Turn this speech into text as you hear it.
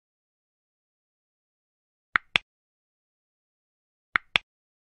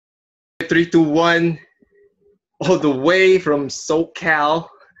Three, two, one, all the way from SoCal,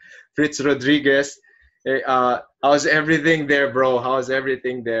 Fritz Rodriguez. Hey, how's everything there, bro? How's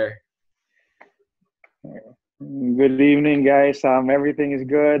everything there? Good evening, guys. Everything is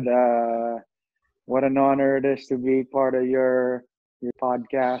good. What an honor it is to be part of your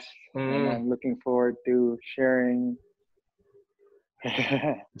podcast, and Mm. I'm looking forward to sharing.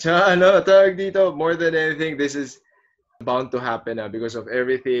 Tsaka tawag dito, more than anything, this is bound to happen because of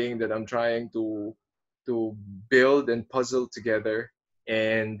everything that I'm trying to build and puzzle together.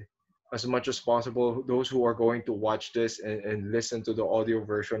 And as much as possible, those who are going to watch this and listen to the audio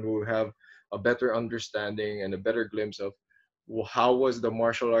version will have a better understanding and a better glimpse of how was the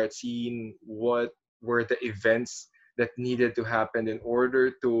martial arts scene, what were the events that needed to happen in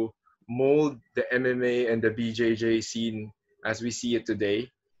order to mold the MMA and the BJJ scene as we see it today.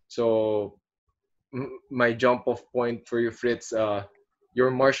 So my jump off point for you, Fritz, your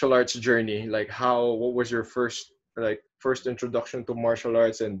martial arts journey, like what was your first introduction to martial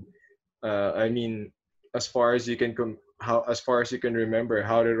arts, and I mean, as far as you can how as far as you can remember,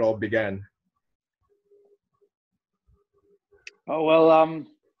 how did it all began? Oh well,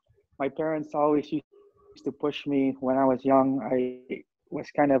 my parents always used to push me when I was young. I was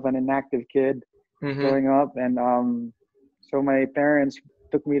kind of an inactive kid Mm-hmm. growing up, and so my parents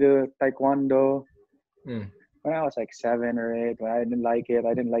took me to taekwondo Mm. when I was like 7 or 8. But I didn't like it.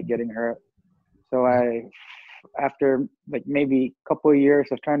 I didn't like getting hurt. So after like maybe a couple of years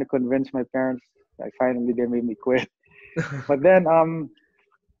of trying to convince my parents, I finally they made me quit. But then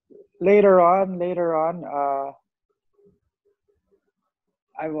later on,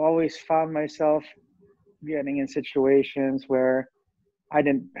 I've always found myself getting in situations where I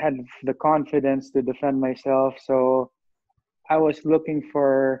didn't had the confidence to defend myself. So I was looking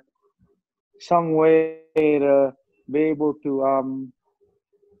for some way to be able to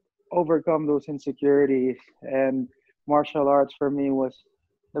overcome those insecurities, and martial arts for me was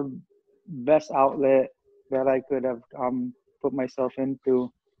the best outlet that I could have put myself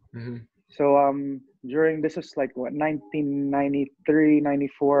into. Mm-hmm. So during this is like what 1993,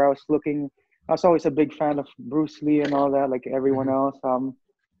 94. I was always a big fan of Bruce Lee and all that, like everyone Mm-hmm. else.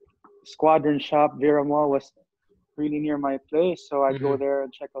 Squadron Shop Vera Mall was really near my place, so I'd go Mm-hmm. there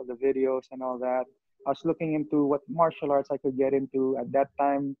and check out the videos and all that. I was looking into what martial arts I could get into at that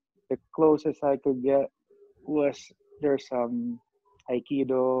time. The closest I could get was there's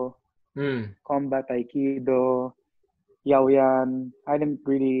Aikido, Mm. combat Aikido, Yaoyan. I didn't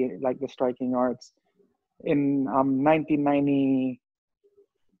really like the striking arts. In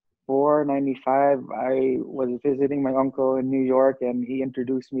 1994, 95, I was visiting my uncle in New York, and he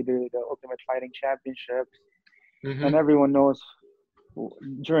introduced me to the Ultimate Fighting Championships. And Mm-hmm. everyone knows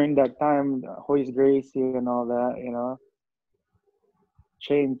during that time, Hoist Gracie and all that,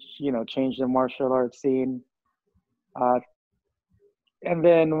 changed the martial arts scene. Uh, and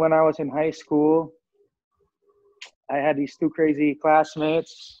then when I was in high school, I had these two crazy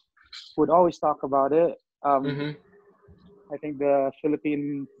classmates who would always talk about it. Um, Mm-hmm. I think the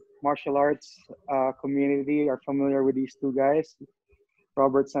Philippine martial arts community are familiar with these two guys,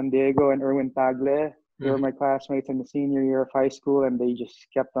 Robert San Diego and Erwin Tagle. They were Mm-hmm. my classmates in the senior year of high school, and they just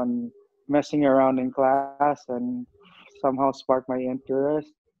kept on messing around in class and somehow sparked my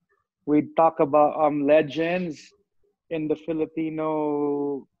interest. We'd talk about legends in the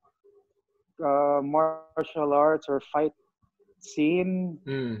Filipino martial arts or fight scene.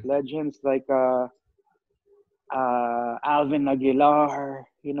 Mm. Legends like Alvin Aguilar.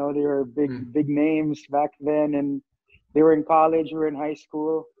 They were Mm. big names back then, and they were in college. We were in high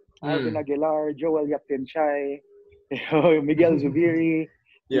school. Alvin Mm. Aguilar, Joel Yaptinchay, Miguel Zubiri.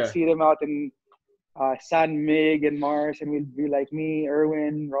 We'd Yeah. see them out in San Mig and Mars, and we'd be like me,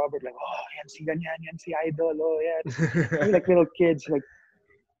 Erwin, Robert, like, oh, yan si ganyan, yan si Idol, oh, yan. We like little kids, like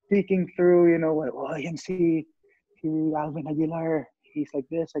peeking through, oh, yan si Alvin Aguilar. He's like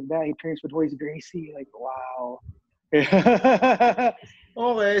this, like that. He trains with Royce Gracie. Like, wow. that,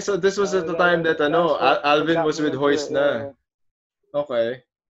 Okay, so this was at the time that that's what Alvin got was me with into Hoist it. Yeah, na. yeah. Okay.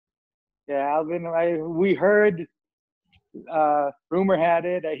 Yeah, Alvin, we heard, rumor had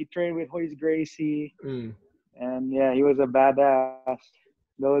it that he trained with Royce Gracie. Mm. And yeah, he was a badass.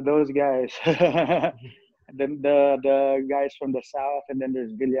 Those guys. Then the guys from the south, and then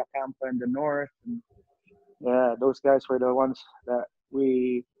there's Villacampa in the north. And yeah, those guys were the ones that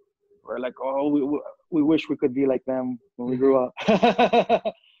we were like, oh, we wish we could be like them when we Mm-hmm. grew up.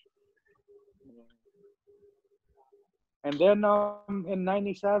 And then in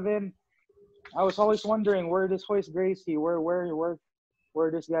 '97, I was always wondering where this Hoist Gracie, where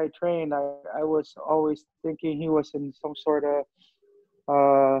this guy trained. I was always thinking he was in some sort of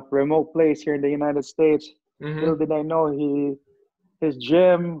remote place here in the United States. Mm-hmm. Little did I know his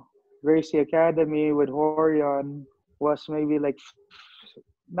gym, Gracie Academy with Horion, was maybe like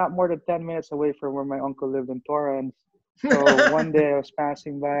not more than 10 minutes away from where my uncle lived in Torrance. So one day I was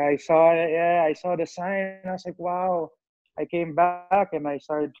passing by, I saw it, yeah, I saw the sign, and I was like, wow. I came back and I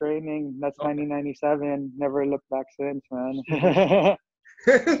started training. That's 1997. Never looked back since, man.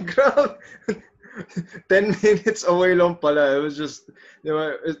 Grabe. 10 minutes away lang pala. It was just, it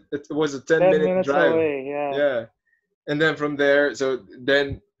was a 10 10 minute minutes drive. away, yeah. Yeah. And then from there, so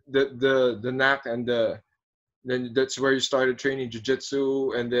then the knack and then that's where you started training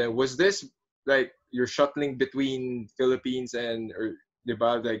jiu-jitsu. And then was this like you're shuttling between Philippines and, or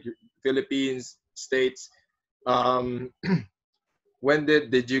diba, like Philippines, States? Um, when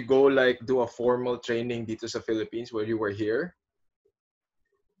did you go like do a formal training dito sa Philippines when you were here?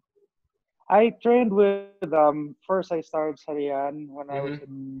 I trained with first I started Sarian when I was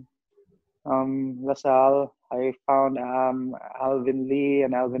Mm-hmm. in LaSalle. I found Alvin Lee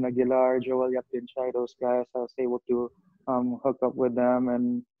and Alvin Aguilar, Joel Yapinchai, those guys. I was able to hook up with them,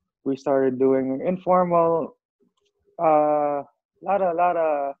 and we started doing informal, lot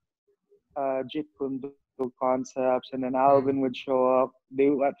of Jeet Kune Do concepts. And then Alvin would show up. They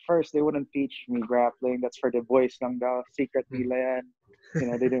at first they wouldn't teach me grappling. That's for the boys lang daw, secret nila yan. You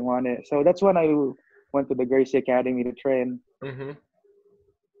know, they didn't want it. So that's when I went to the Gracie Academy to train. Mm-hmm.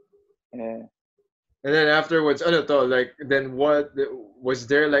 Yeah. And then afterwards, ano to, like, then what, was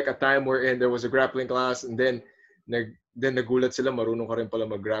there like a time wherein there was a grappling class and then nagulat sila, marunong ka rin pala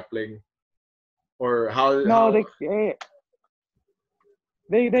mag-grappling? Or No, how,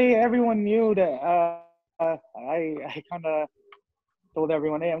 they everyone knew that I kind of told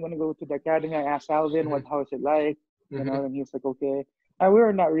everyone, hey, I'm gonna go to the academy. I asked Alvin, mm-hmm. how is it like? You know, Mm-hmm. and he was like, okay. And we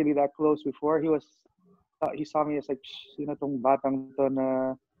were not really that close before. He saw me as like, tong batang to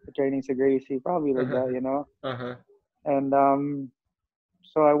na training sa Gracie, probably like Uh-huh. that, you know. Uh-huh. And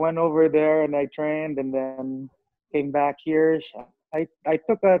so I went over there and I trained, and then came back here. I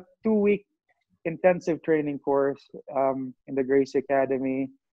took a 2 week intensive training course in the Gracie Academy.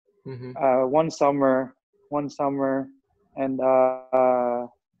 Mm-hmm. One summer, and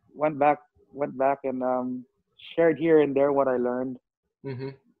went back and shared here and there what I learned.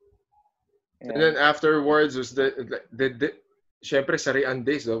 Mm-hmm. And Yeah. then afterwards was the syempre sarian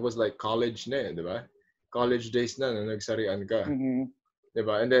days, that was like college na eh, di ba? College days na nagsarian ka. Mm-hmm.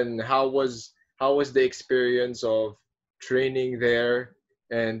 Diba? And then how was the experience of training there,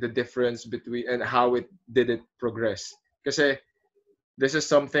 and the difference between, and how it did it progress? Kasi this is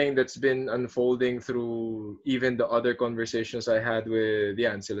something that's been unfolding through even the other conversations I had with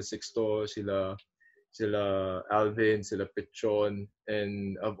sila Sixto, sila Alvin, sila Pichon,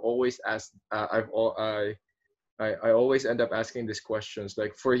 and I've always asked I always end up asking these questions.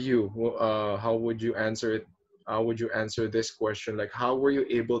 Like for you, how would you answer it? How would you answer this question? Like, how were you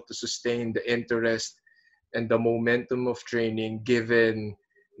able to sustain the interest and the momentum of training, given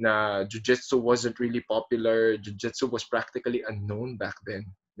na jiu-jitsu wasn't really popular, jiu-jitsu was practically unknown back then,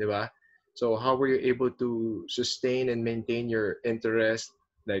 di ba? So how were you able to sustain and maintain your interest?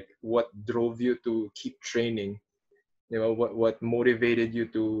 Like, what drove you to keep training? You know, what motivated you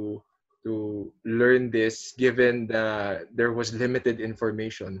to learn this, given that there was limited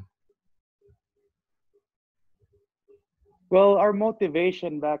information? Well, our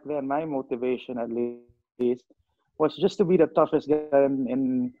motivation back then, my motivation at least, was just to be the toughest guy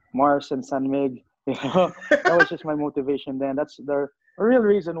in Mars and San Mig. You know, that was just my motivation then. That's the real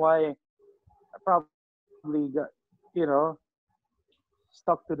reason why I probably got, you know,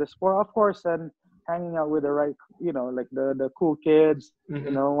 stuck to the sport. Of course, and hanging out with the right, like the cool kids.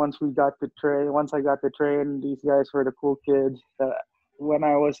 You know, Mm-hmm. once I got to train, these guys were the cool kids. When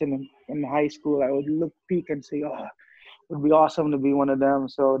I was in high school, I would peek and say, oh, it would be awesome to be one of them.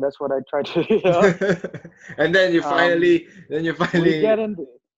 So that's what I tried to do. And then you We finally. get into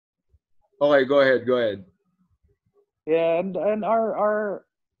Okay, go ahead. yeah, and our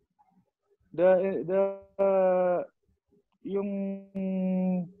the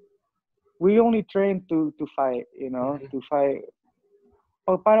yung we only train to fight, Mm-hmm. to fight.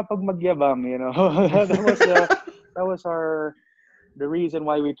 Para pag magyabang, that was our the reason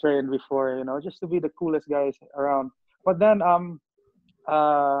why we trained before, just to be the coolest guys around. But then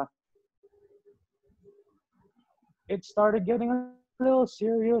uh it started getting a little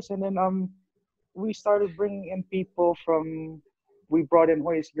serious, and then we started bringing in people from. We brought in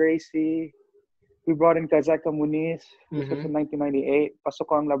Hoyce Gracie, we brought in Kazaka Muniz. This was Mm-hmm. in 1998. Pasok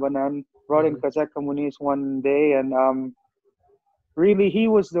ang labanan. Brought in Mm-hmm. Kazaka Muniz one day, and really he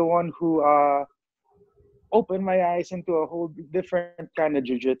was the one who opened my eyes into a whole different kind of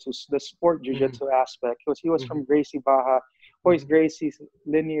jiu-jitsu, the sport jiu-jitsu Mhm. aspect. Because he was Mhm. from Gracie Baja, always Mhm. Gracie's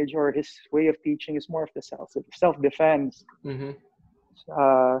lineage or his way of teaching is more of the self-defense, Mhm.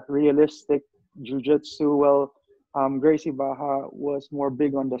 realistic jiu-jitsu. Well, Gracie Baja was more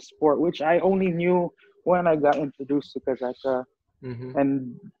big on the sport, which I only knew when I got introduced to Kazaka. Mhm.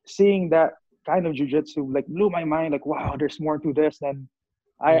 And seeing that kind of jiu-jitsu like blew my mind. Like, wow, there's more to this than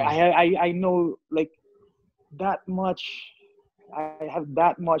Mhm. I know like that much. I have that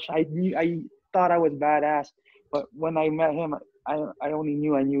much. I thought I was badass, but when I met him, I only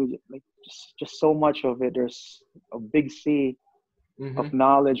knew I knew like just so much of it. There's a big sea of Mhm.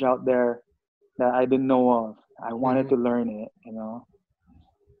 knowledge out there that I didn't know of. I wanted Mhm. to learn it, you know.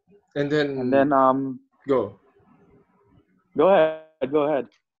 And And then then go. go ahead.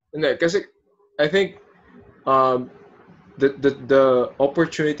 Hindi, kasi I think um the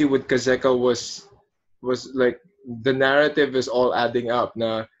opportunity with Kazeka was like the narrative is all adding up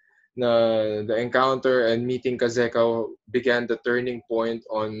na the encounter and meeting Kazeka began the turning point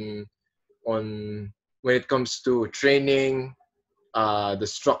on when it comes to training, the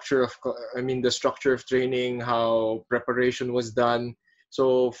structure of the structure of training, how preparation was done.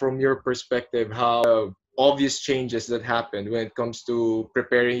 So from your perspective, how obvious changes that happened when it comes to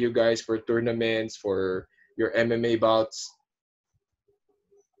preparing you guys for tournaments, for your MMA bouts.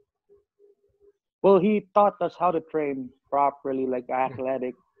 Well, he taught us how to train properly, like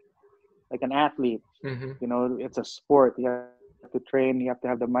athletic, like an athlete. Mm-hmm. You know, it's a sport. You have to train. You have to have the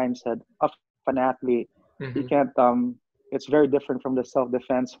mindset of an athlete. You can't. Mm-hmm. It's very different from the self-defense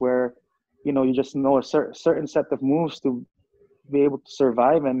where, you know, you just know a certain set of moves to be able to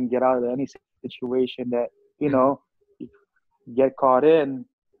survive and get out of any situation that you know Mm-hmm. you get caught in.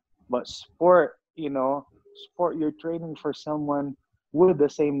 But sport, you know, sport, you're training for someone with the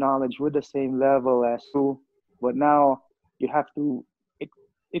same knowledge, with the same level as you. But now you have to. It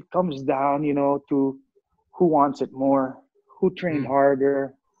it comes down, you know, to who wants it more, who trained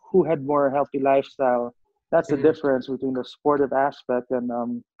harder, who had more healthy lifestyle. That's the Mm-hmm. difference between the sportive aspect and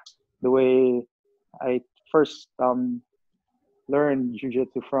the way I first learned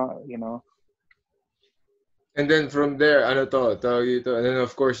jujitsu from, you know. And then from there, ano to, tawag dito, and then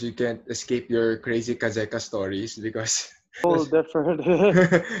of course you can't escape your crazy Kazeka stories because Whole different.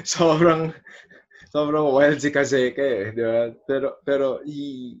 sobrang sobrang wild si Kazeka eh, di ba? Pero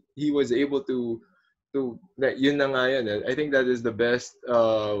he was able to yun na nga yun. I think that is the best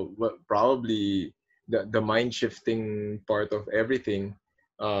probably the mind shifting part of everything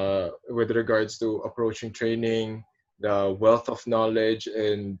with regards to approaching training, the wealth of knowledge,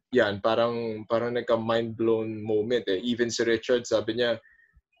 and yan parang nagka mind blown moment eh. Even si Richard sabi niya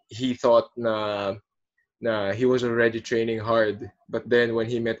he thought na he was already training hard. But then when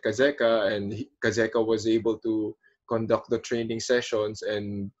he met Kazeka and Kazeka was able to conduct the training sessions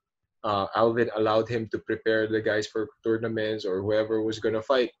and Alvin allowed him to prepare the guys for tournaments or whoever was gonna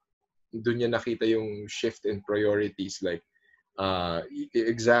fight, dun niya nakita yung shift in priorities. Like,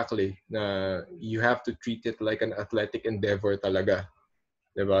 exactly, na you have to treat it like an athletic endeavor talaga.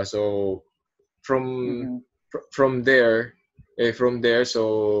 Diba? So, from Hmm. from there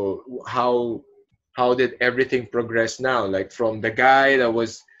so how did everything progress now, like from the guy that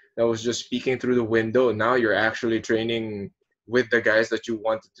was just speaking through the window, now you're actually training with the guys that you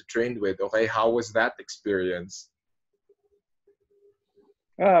wanted to train with? Okay, how was that experience?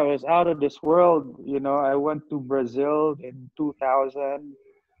 Yeah, I was out of this world. You know, I went to Brazil in 2000.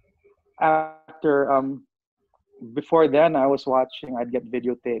 After before then, I was watching. I'd get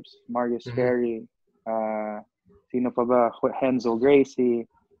videotapes, Mario Mm-hmm. Sperry, sino pa ba, Henzo Gracie,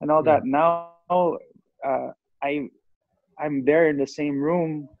 and all that. Now, I I'm there in the same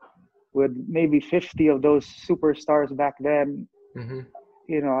room with maybe 50 of those superstars back then. Mm-hmm.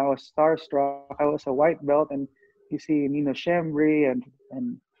 You know, I was starstruck. I was a white belt, and you see Nino Shembri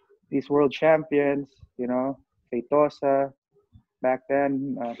and these world champions. You know, Feitosa back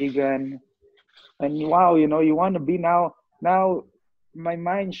then, Higan, and wow, you know, you want to be now. My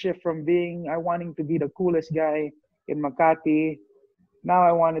mind shift from being I wanting to be the coolest guy in Makati. Now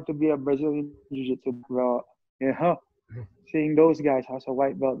I wanted to be a Brazilian Jiu-Jitsu black belt. You know, seeing those guys as a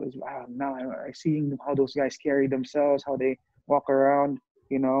white belt is wow. Now I seeing how those guys carry themselves, how they walk around.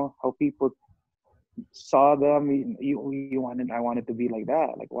 You know, how people saw them. You wanted I wanted to be like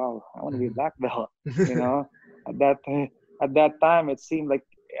that. Like wow, I want to be a black belt. You Mm-hmm. know, at that at that time it seemed like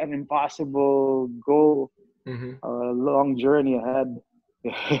an impossible goal, Mm-hmm. a long journey ahead.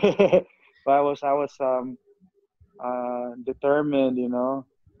 But I was determined, you know,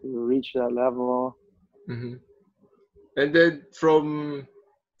 to reach that level. Mm-hmm. And then from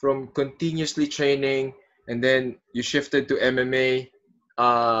continuously training, and then you shifted to MMA.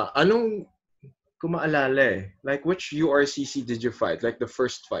 Anong kung maalala like which URCC did you fight? Like the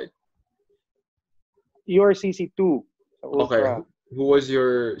first fight? URCC 2 sa Okay, Ultra. who was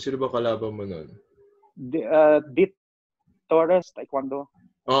your sino ba kalaban mo nun? Dit Torres, Taekwondo.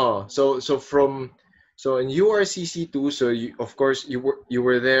 Oh, so in URCC 2, so you, of course you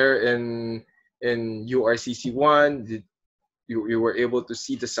were there in URCC 1. You were able to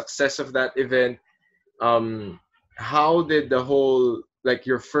see the success of that event. How did the whole like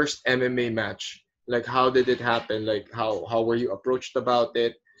your first MMA match? Like how did it happen? Like how were you approached about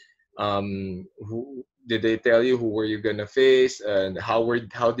it? Who did they tell you who were you gonna face, and how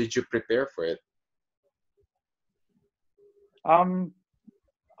did you prepare for it? Um,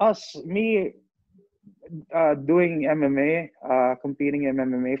 me, doing MMA, competing in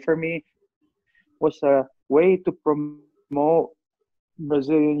MMA for me was a way to promote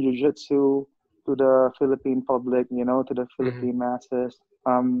Brazilian Jiu-Jitsu to the Philippine public, to the Mm-hmm. Philippine masses.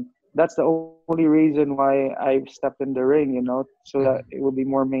 That's the only reason why I stepped in the ring, so Mm-hmm. that it would be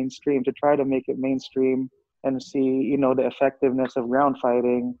more mainstream, to try to make it mainstream and see, the effectiveness of ground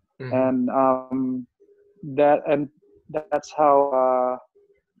fighting. Mm-hmm. And that's how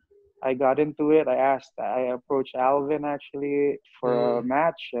I got into it. I approached Alvin actually for a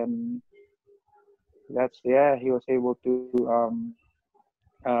match, and he was able to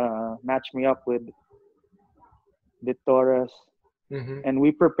match me up with the Torres, Mm-hmm. and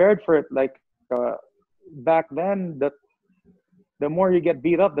we prepared for it. Like back then, the more you get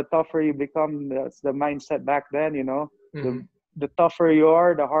beat up, the tougher you become. That's the mindset back then. Mm-hmm. The tougher you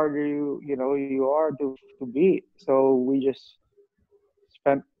are, the harder you are to beat. So we just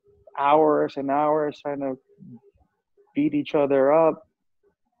spent hours and hours trying to beat each other up,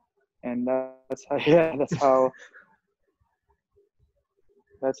 and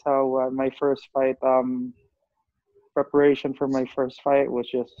that's how my first fight preparation for my first fight was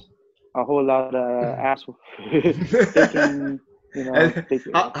just a whole lot of ass taking, And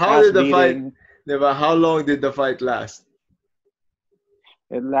how ass did the fight? beating. Diba? How long did the fight last?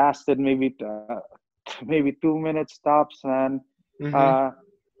 It lasted maybe 2 minutes tops, man. Mm-hmm. Uh,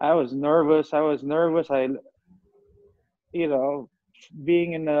 I was nervous. You know,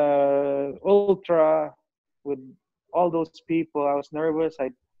 being in a ultra with all those people, I was nervous. I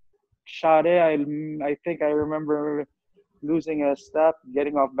shot it. I think I remember losing a step,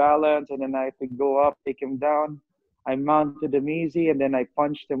 getting off balance, and then I had to go up, take him down. I mounted him easy, and then I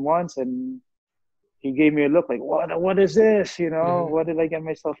punched him once, and he gave me a look like, what is this? Mm-hmm. What did I get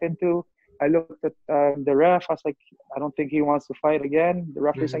myself into? I looked at the ref. I was like, I don't think he wants to fight again. The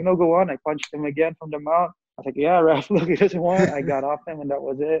referee's like, Mm-hmm. no, go on. I punched him again from the mount. I was like, yeah, ref, look, he doesn't want. I got off him, and that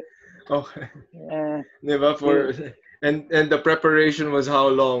was it. Okay. Yeah, Diba? it, And the preparation was how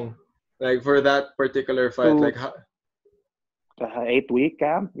long? Like for that particular fight, like to 8 week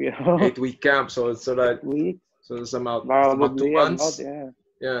camp, 8 week camp. So that 8 weeks, so it's about two probably about, months. yeah,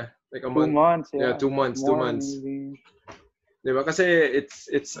 Yeah, like a two month. months, Yeah, yeah, 2 months. Two more months. maybe, Diba? Kasi it's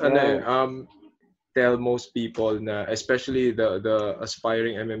ano yeah, tell most people na especially the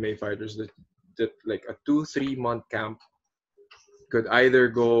aspiring MMA fighters that like a 2-3 month camp could either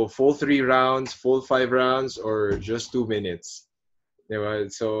go full 3 rounds, full 5 rounds, or just 2 minutes. Diba?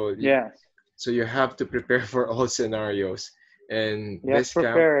 yeah. So you have to prepare for all scenarios. And You have to this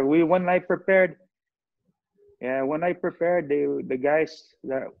camp, prepare. When I prepared, the guys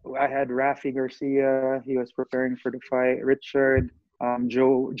that I had, Rafi Garcia, he was preparing for the fight. Richard,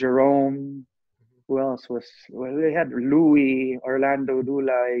 Jerome. Who else was? Well, they had Louis, Orlando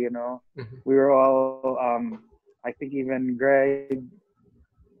Dulay. mhm, We were all. I think even Greg.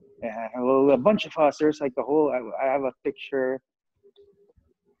 Yeah, well, a bunch of us. There's like the whole. I have a picture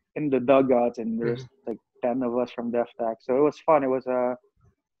in the dugouts, and mhm, there's like 10 of us from DefTac. So it was fun. It was uh,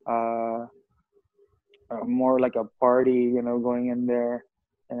 more like a party, going in there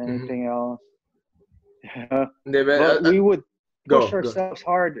and mhm. anything else. Hindi, But we would push go. ourselves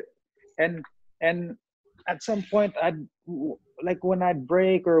hard, and and at some point, like when I'd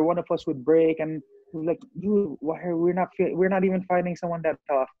break or one of us would break, and we're like, dude, why are we're not even finding someone that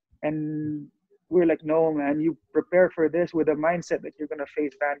tough, and we're like, no, man, you prepare for this with a mindset that you're gonna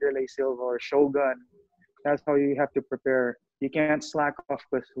face Vanderlei Silva or Shogun. That's how you have to prepare. You can't slack off,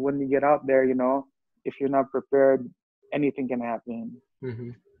 because when you get out there, if you're not prepared, anything can happen.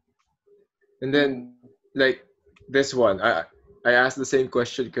 Mhm. And then Mm. like this one, I asked the same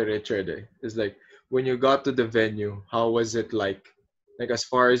question to Richard. It's like when you got to the venue, how was it like? Like as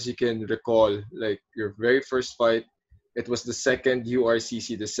far as you can recall, like your very first fight, it was the second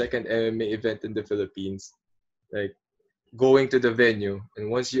URCC, the second MMA event in the Philippines. Like going to the venue, and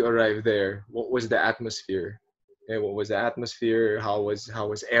once you arrive there, what was the atmosphere? Okay, what was the atmosphere? How was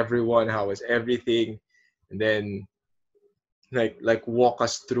everyone? How was everything? And then like walk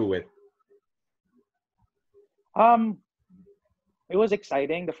us through it. Um, it was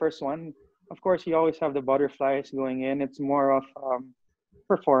exciting. The first one, of course, you always have the butterflies going in. It's more of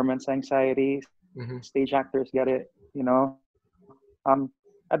performance anxiety. Stage Mm-hmm. actors get it, you know.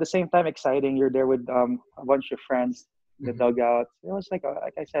 At the same time, exciting. You're there with a bunch of friends in the Mm-hmm. dugout. It was like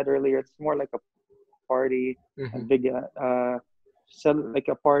I said earlier, it's more like a party, a big Mm-hmm. like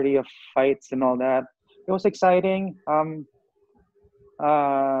a party of fights and all that. It was exciting.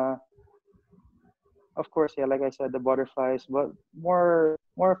 Uh, of course, yeah, like I said, the butterflies, but more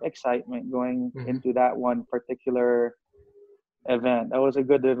of excitement going Mm-hmm. into that one particular event. That was a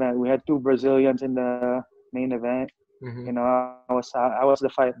good event. We had two Brazilians in the main event. You Mm-hmm. know, I was the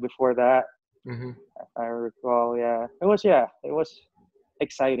fight before that. Mm-hmm. If I recall, yeah, it was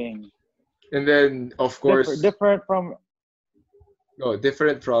exciting. And then of Different course, different from oh,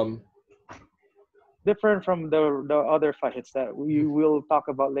 different from. different from the other fights that we will talk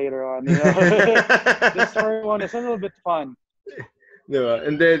about later on. You know, the story one is a little bit fun. Diba?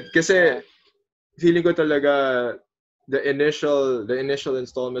 And then kasi Yeah, feeling ko talaga the initial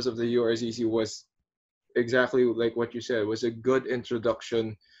installments of the URCC was exactly like what you said. It was a good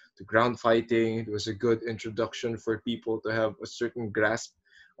introduction to ground fighting. It was a good introduction for people to have a certain grasp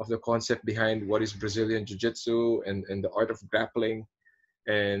of the concept behind what is Brazilian Jiu-Jitsu and the art of grappling.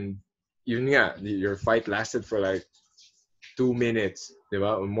 And yun nga, your fight lasted for like 2 minutes,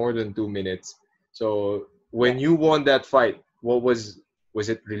 diba? Or more than 2 minutes. So when yeah. you won that fight, was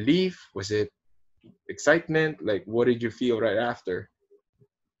it relief? Was it excitement? Like what did you feel right after?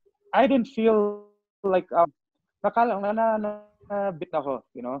 I didn't feel like nakala na bit ako,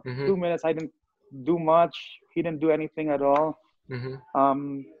 you know. Two Mm-hmm. minutes I didn't do much. He didn't do anything at all. Mm-hmm.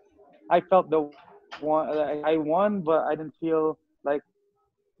 Um, I felt the one I won, but I didn't feel like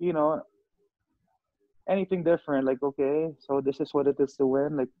you know anything different. Like okay, so this is what it is to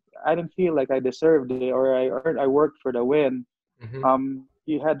win. Like I didn't feel like I deserved it or I worked for the win. Mm-hmm.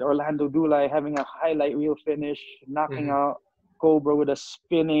 You had Orlando Dulay having a highlight reel finish, knocking Mm-hmm. out Cobra with a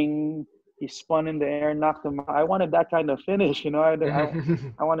spinning. He spun in the air, knocked him out. I wanted that kind of finish, you know. Mm-hmm.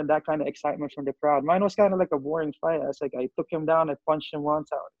 I wanted that kind of excitement from the crowd. Mine was kind of like a boring fight. I was like, I took him down, I punched him once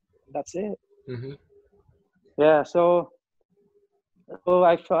out. That's it. Mm-hmm. Yeah. So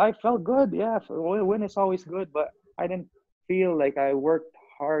I felt good. Yeah. Win is always good, but I didn't feel like I worked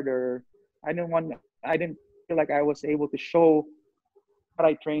harder. I didn't feel like I was able to show what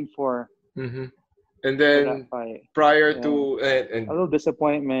I trained Mm-hmm. And for that then fight. prior Yeah. to and, A and little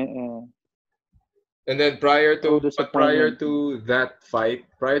disappointment. Yeah. and then prior A little to but prior disappointment.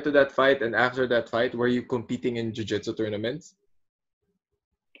 to that fight, and after that fight, were you competing in jiu-jitsu tournaments?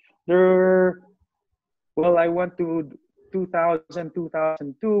 There. Well, I went to 2000,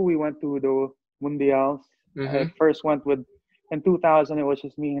 2002. We went to the Mundials. I Mm-hmm. first went with in 2000. It was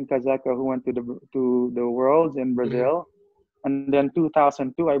just me and Kazeka who went to the Worlds in Mm-hmm. Brazil. And then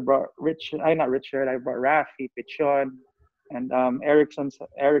 2002, I brought not Richard. I brought Rafi, Pichon, and Erickson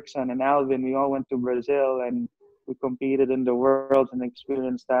and Alvin. We all went to Brazil and we competed in the Worlds and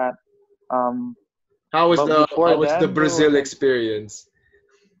experienced that. Um, How was but the before how was the then, though, Brazil experience?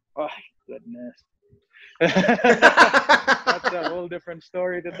 oh goodness. That's a whole different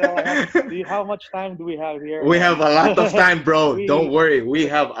story to tell. How much time do we have here, We have man? a lot of time, bro. Don't we worry. We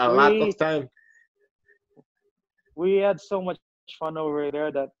have a lot of we time. we had so much fun over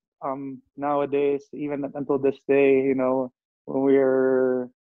there that nowadays, even until this day, when we're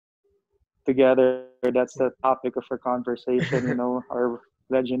together, that's the topic of our conversation. Our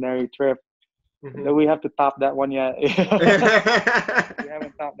legendary trip. That Mhm. we have to top that one yet. We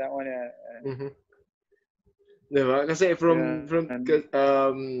haven't topped that one yet. Mhm. Diba? Kasi Yeah.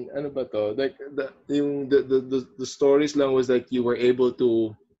 ano ba to? Like the stories lang was like you were able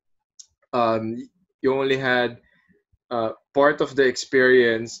to um you only had part of the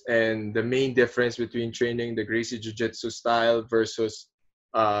experience, and the main difference between training the Gracie Jiu-Jitsu style versus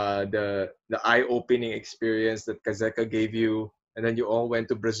the eye-opening experience that Kazeka gave you, and then you all went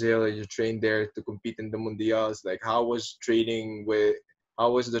to Brazil and you trained there to compete in the Mundials. Like how was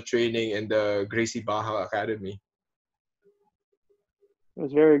the training in the Gracie Baja Academy? It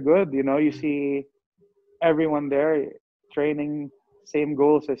was very good. You see everyone there training, same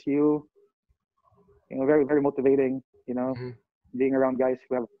goals as you. Very, very motivating. Mm-hmm. Being around guys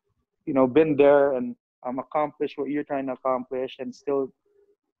who have, been there and accomplished what you're trying to accomplish, and still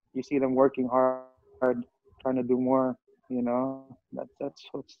you see them working hard, trying to do more. That's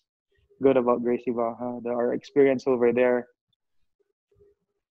what's very good about Gracie Baja, our experience over there.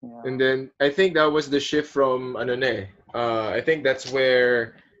 And Yeah. then I think that was the shift from ano na eh. I think that's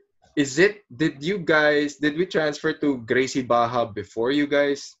where is it did we transfer to Gracie Baja before you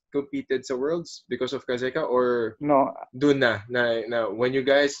guys competed sa Worlds because of Kazeka, or No, dun na when you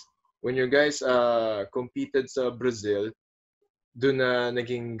guys competed sa Brazil, dun na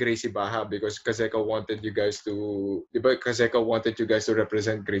naging Gracie Baja because Kazeka wanted you guys to, di ba Kazeka wanted you guys to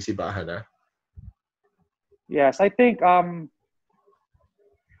represent Gracie Baja na? yes, I think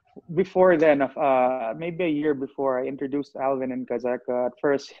before then, maybe a year before, I introduced Alvin and Kazaka. At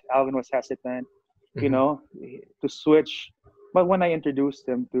first, Alvin was hesitant, Mm-hmm. to switch. But when I introduced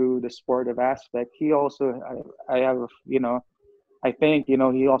him to the sportive aspect, he also, I have, I think, he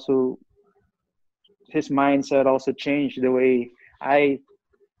also, his mindset also changed the way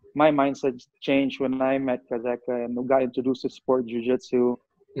my mindset changed when I met Kazaka and got introduced to sport jiu-jitsu.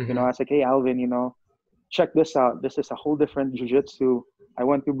 I Mm-hmm. was like, hey, Alvin, check this out. This is a whole different jiu-jitsu. I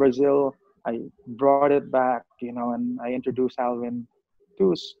went to Brazil. I brought it back, and I introduced Alvin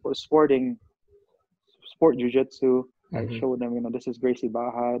to sport jiu-jitsu. I Mm-hmm. showed them, this is Gracie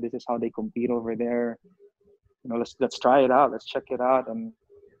Baja. This is how they compete over there. Let's try it out. Let's check it out. And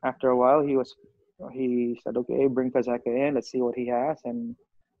after a while, he said, okay, bring Kazaka in. Let's see what he has. And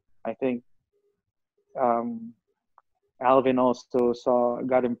I think um, Alvin also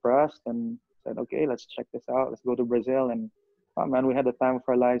got impressed and said, okay, let's check this out. Let's go to Brazil. And oh man, we had the time of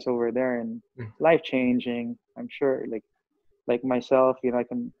our lives over there and life changing. I'm sure like myself,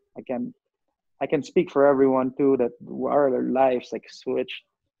 I can speak for everyone too that our lives like switched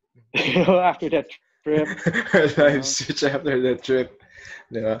after that trip. Life switch after that trip.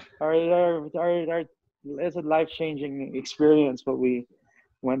 Yeah. Our it's a life changing experience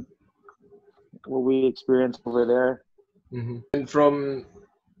went what we experienced over there. Mm-hmm. And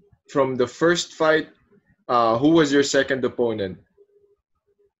from the first fight, who was your second opponent?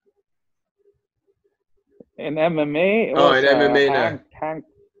 In MMA, it Oh, was in MMA na. Hank, Hank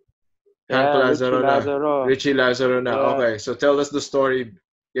yeah, Richie Lazaro na. Lazaro. Richie Lazaro na. Yeah, Okay, so tell us the story.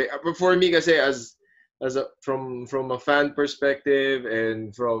 Yeah, but for me kasi from a fan perspective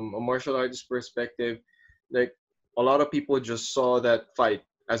and from a martial artist perspective, like a lot of people just saw that fight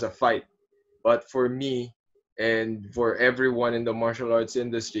as a fight. But for me and for everyone in the martial arts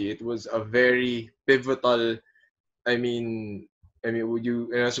industry, it was a very pivotal. I mean, would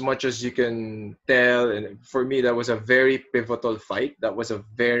you, and as much as you can tell, and for me, that was a very pivotal fight. That was a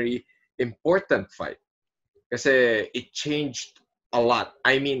very important fight. Kasi it changed a lot.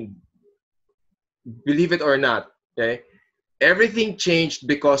 I mean, believe it or not, okay? Everything changed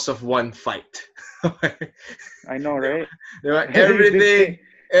because of one fight. I know, right? Diba? They say,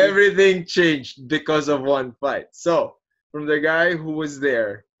 Everything changed because of one fight. So, from the guy who was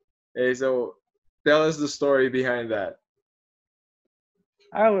there, okay, so tell us the story behind that.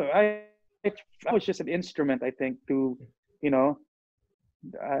 I, I, I was just an instrument, I think, you know,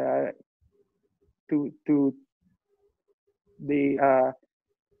 uh, to the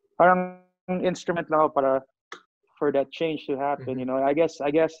parang instrument lang ako para for that change to happen. Mm-hmm. I guess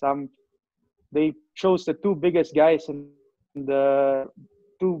they chose the two biggest guys in the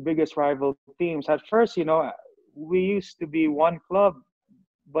two biggest rival teams. At first, we used to be one club,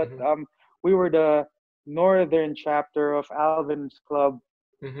 but Mm-hmm. we were the northern chapter of Alvin's club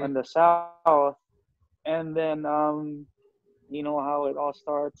Mm-hmm. on the south, and then you know how it all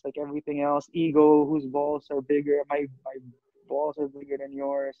starts, like everything else, ego, whose balls are bigger, my balls are bigger than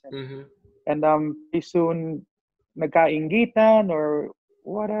yours, Mm-hmm. and pretty soon nagkaingitan or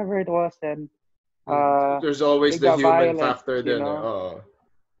whatever it was, and Mm-hmm. uh There's always they the got human violent, factor then. Oh.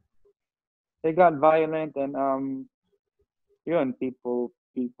 they got violent, and yun, people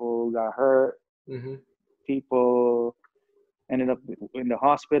got hurt, Mm-hmm. people ended up in the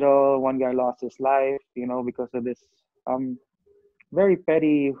hospital, one guy lost his life, because of this very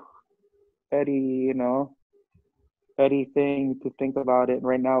petty, petty thing to think about it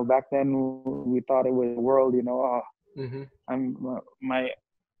right now. Back then, we thought it was the world. Oh, Mm-hmm. I'm my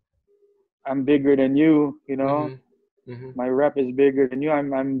I'm bigger than you. Mm-hmm. Mm-hmm. My rep is bigger than you. I'm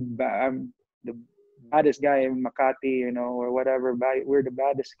the baddest guy in Makati. Or whatever. We're the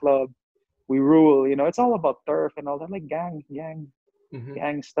baddest club. We rule. It's all about turf and all that, like Mm-hmm.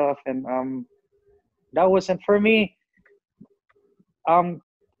 gang stuff. And that wasn't for me.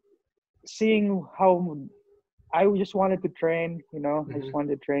 Seeing how I just wanted to train. I Mm-hmm. just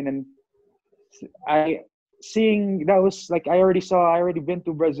wanted to train, and I seeing that was like I already been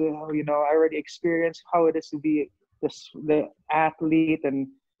to Brazil, I already experienced how it is to be the athlete and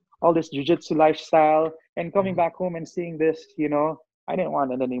all this jiu-jitsu lifestyle, and coming Mm-hmm. back home and seeing this, I didn't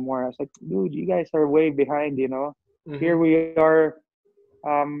want it anymore. I was like, dude, you guys are way behind, you know. Here Mm-hmm. we are,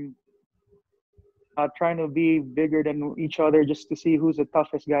 um, trying to be bigger than each other just to see who's the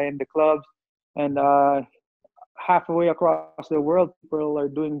toughest guy in the clubs. And halfway across the world, people are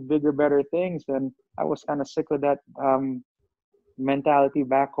doing bigger, better things. And I was kind of sick of that mentality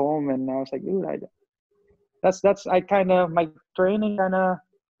back home. And I was like, dude, that's I kind of my training kind of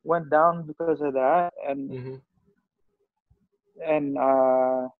went down because of that. Mm-hmm. And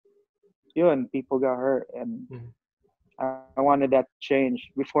yun, people got hurt, and Mm-hmm. I wanted that to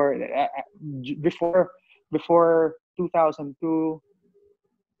change before 2002.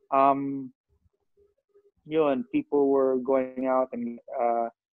 Um, yun, people were going out and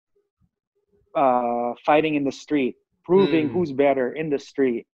fighting in the street, proving Mm. who's better in the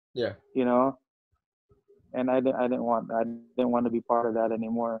street. Yeah. You know, and I didn't want to be part of that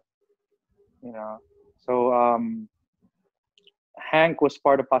anymore. You know, so Hank was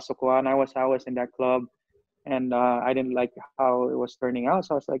part of Pasukuan. I was in that club, and I didn't like how it was turning out.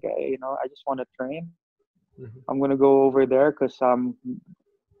 So I was like, hey, you know, I just want to train. Mm-hmm. I'm gonna go over there because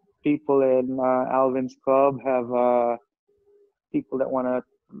people in Alvin's club have people that want to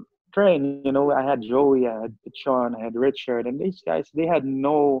train. You know, I had Joey, I had Sean, I had Richard, and these guys, they had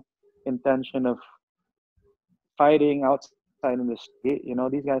no intention of fighting outside in the street. You know,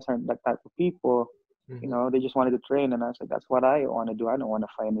 these guys aren't that type of people. You Mm-hmm. know, they just wanted to train, and I was like, that's what I want to do. I don't want to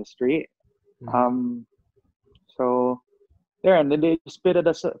fight in the street. Mm-hmm. Um, so there, and then they pitted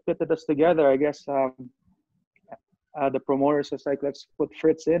us together. I guess the promoters was like, let's put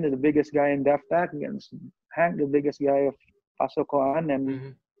Fritz in, the biggest guy in Def Tac, against Hank, the biggest guy of Pasokan, and Mm-hmm.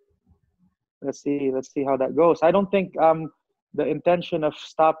 let's see how that goes. I don't think the intention of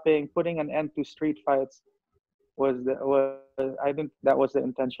putting an end to street fights was I think that was the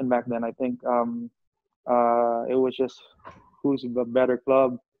intention back then. I think it was just who's the better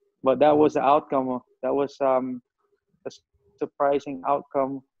club, but that was the outcome. That was a surprising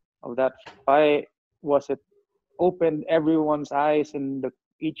outcome of that fight. Was it opened everyone's eyes in the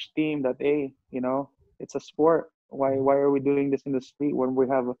each team that, hey, you know, it's a sport. Why are we doing this in the street when we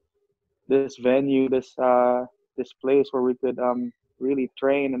have this venue, this place where we could really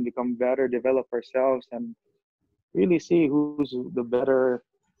train and become better, develop ourselves, and really see who's the better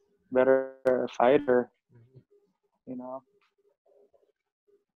fighter, you know.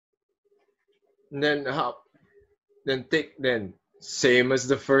 And then how? Then same as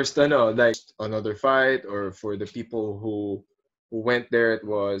the first, I know, like another fight, or for the people who went there, it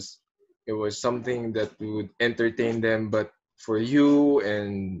was something that would entertain them. But for you,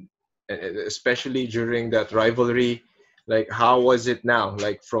 and especially during that rivalry, like how was it now?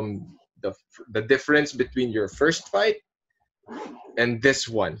 Like from the difference between your first fight and this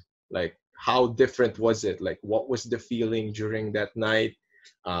one, like how different was it? Like what was the feeling during that night?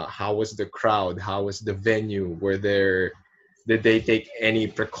 How was the crowd? How was the venue? Did they take any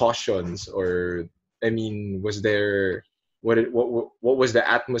precautions? Or I mean, was there what was the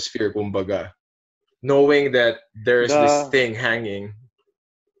atmosphere, kumbaga, knowing that there's this The thing hanging?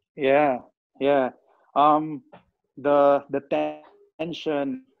 Yeah, yeah. Um, the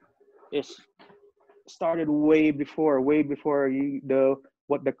tension is started way before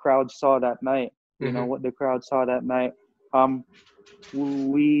what the crowd saw that night. You know Mm-hmm. what the crowd saw that night. Um,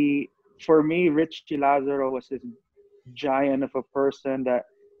 we for me, Richie Lazaro was this giant of a person that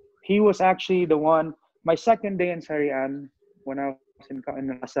he was actually the one. My second day in Sarian, when I was in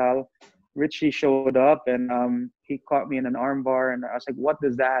Lasal, Richie showed up and he caught me in an armbar, and I was like, "What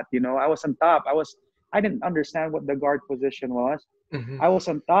is that?" You know, I was on top. I didn't understand what the guard position was. Mm-hmm. I was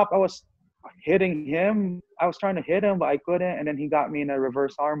on top. I was hitting him. I was trying to hit him, but I couldn't. And then he got me in a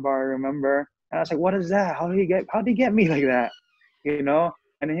reverse armbar. I remember, and I was like, "What is that? How did he get me like that?" You know.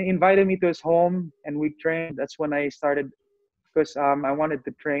 And he invited me to his home, and we trained. That's when I started because I wanted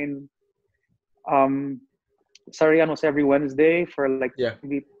to train. Um, Sarian was every Wednesday for like Yeah.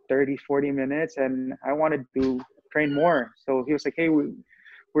 maybe 30, 40 minutes, and I wanted to train more. So he was like, hey,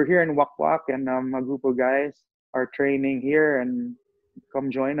 we're here in Wak Wak, and a group of guys are training here, and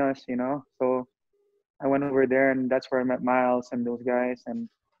come join us, you know? So I went over there, and that's where I met Miles and those guys. And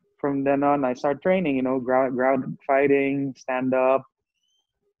from then on, I started training, you know, ground fighting, stand up.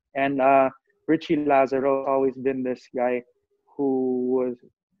 And Richie Lazaro has always been this guy who was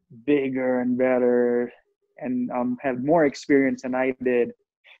bigger and better and had more experience than I did.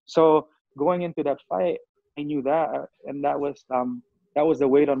 So going into that fight, I knew that, and that was the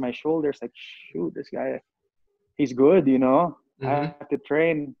weight on my shoulders. Like, shoot, this guy, he's good, you know. I Mm-hmm. have to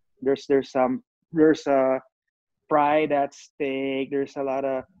train. There's pride at stake. There's a lot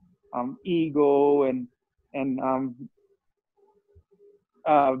of ego and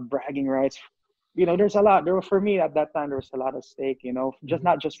bragging rights. You know, there's a lot. For me at that time, there was a lot at stake. You know, just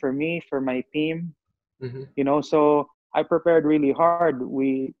not just for me, for my team. Mm-hmm. You know, so I prepared really hard.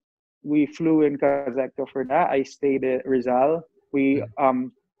 We flew in Kazakh for that. I stayed at Rizal. We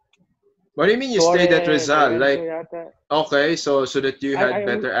What do you mean you stayed at Torre, Rizal? Lorenzo Like, yata. okay, so that you had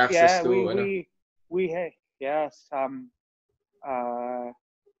better access Yeah, to, ano? we had, yes, uh,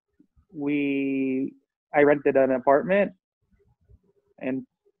 we, I rented an apartment, and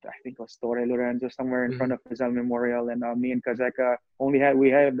I think it was Torre Lorenzo, somewhere in front Mm-hmm. of Rizal Memorial, and me and Kazeka we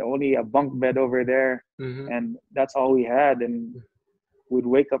had only a bunk bed over there, Mm-hmm. and that's all we had. And we'd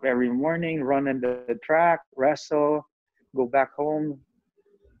wake up every morning, run in the track, wrestle, go back home,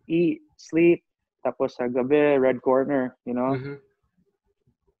 eat, sleep, tapos sa gabi, red corner, you know. Mm-hmm.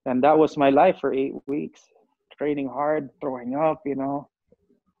 And that was my life for 8 weeks, training hard, throwing up, you know,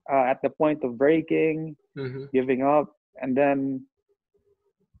 at the point of breaking, Mm-hmm. giving up, and then,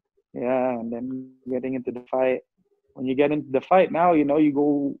 yeah, and then getting into the fight. When you get into the fight now, you know, you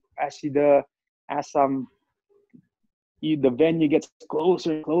go as the venue gets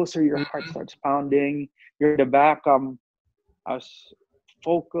closer and closer, your heart Mm-hmm. starts pounding. You're in the back. I was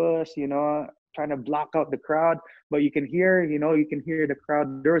focused, you know, trying to block out the crowd, but you can hear the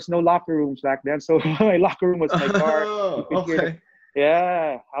crowd. There was no locker rooms back then, so my locker room was my car. You Oh, could hear okay.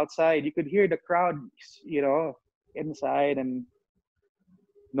 yeah, outside. You could hear the crowd, you know, inside, and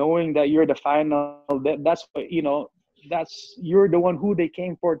knowing that you're the final. That's what you know. That's you're the one who they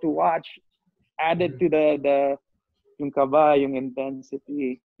came for to watch. Added Mhm. to the yung kaba, yung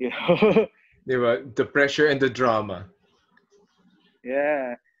intensity, you know. Diba? The pressure and the drama.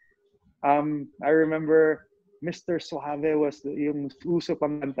 Yeah. I remember Mr. Suave was yung uso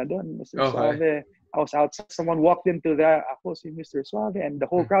pang kanta doon, Mr. Okay. Suave. I was outside, someone walked into that, ako si Mr. Suave, and the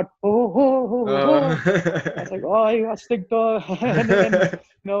whole crowd, oh, oh, oh, oh. I was like, oh, astig to. And then,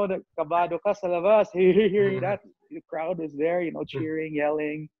 you know, the kabado ka sa labas, hearing that, the crowd was there, you know, cheering,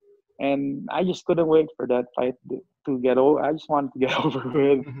 yelling. And I just couldn't wait for that fight to get over. I just wanted to get over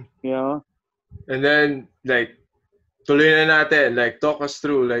with, you know. And then, like, tuloy na natin. Like, talk us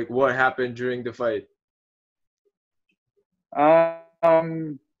through, like, what happened during the fight.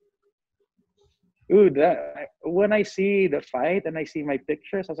 Um, Dude, when I see the fight and I see my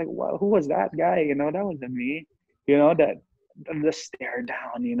pictures, I was like, wow, who was that guy? You know, that wasn't me. You know, that the stare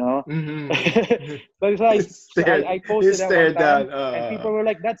down, you know. Mm-hmm. But so I He posted that one stared time, down. and people were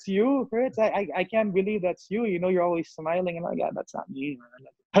like, that's you, Fritz. I can't believe that's you. You know, you're always smiling. And I'm like, yeah, that's not me,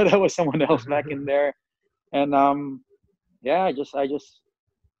 man. That was someone else back in there. And yeah, I just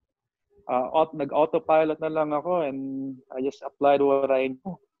nag-autopilot na lang ako, and I just applied what I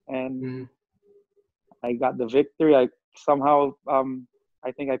knew. And Mhm. I got the victory. I somehow, I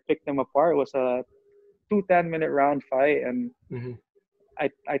think I picked them apart. It was a 2 10-minute round fight, and Mhm.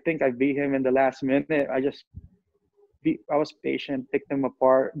 I think I beat him in the last minute. I was patient, picked him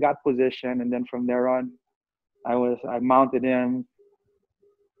apart, got position, and then from there on, I mounted him,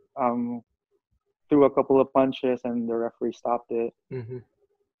 um, threw a couple of punches, and the referee stopped it. Mhm.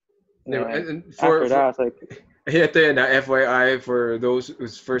 Diba? And And after that, I was like, ito yun, FYI, for those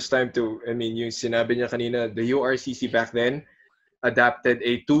who's first time to, I mean, yung sinabi niya kanina, the URCC back then adapted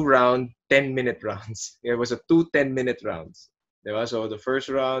a 2-round, 10-minute rounds. It was a 2 10-minute rounds. Diba? So the first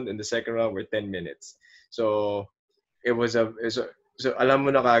round and the second round were 10 minutes. So so alam mo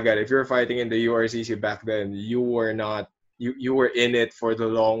na kagad, if you're fighting in the URCC back then, you were not, you were in it for the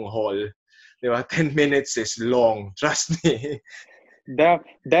long haul. Diba? 10 minutes is long. Trust me.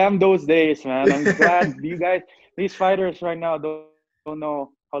 damn those days, man. I'm glad you guys, these fighters right now don't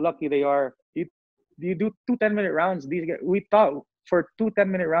know how lucky they are. You do 2 10-minute rounds. We thought for 2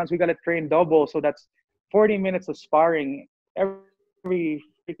 10-minute rounds we gotta train double, so that's 40 minutes of sparring every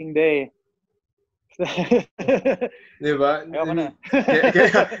freaking day. Diba? I Ayoko na. mean,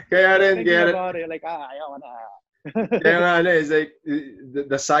 kaya rin, Thinking about it, like ayoko na. kaya nga it's like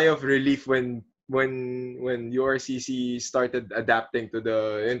the sigh of relief when URCC started adapting to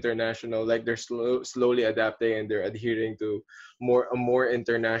the international, like they're slowly adapting and they're adhering to a more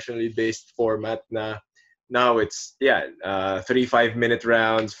internationally based format na now it's 3 5-minute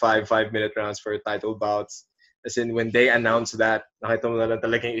rounds, 5 5-minute rounds for title bouts. As in, when they announced that, nakita mo na lang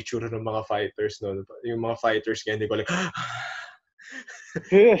talaga yung itsura ng mga fighters, no? Yung mga fighters, kaya hindi ko like,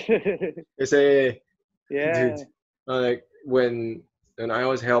 kasi, Yeah. dude, like, when I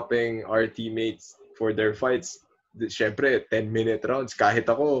was helping our teammates for their fights, syempre, 10-minute rounds, kahit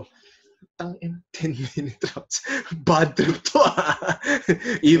ako, 10-minute rounds, bad trip to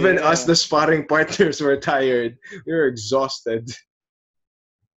Even us, the sparring partners, were tired. We were exhausted.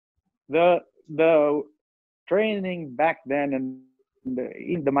 The training back then and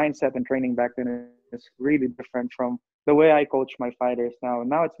even the mindset and training back then is really different from the way I coach my fighters now.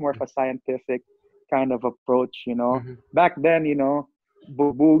 Now it's more of a scientific kind of approach, you know. Mm-hmm. Back then, you know,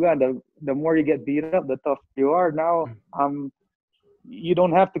 buga, the more you get beat up, the tougher you are. Now, you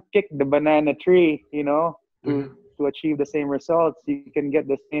don't have to kick the banana tree, you know, Mm-hmm. to achieve the same results. You can get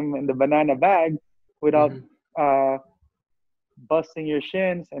the same in the banana bag without Mm-hmm. busting your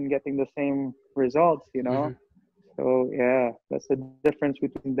shins and getting the same results, you Mm-hmm. know. So yeah, that's the difference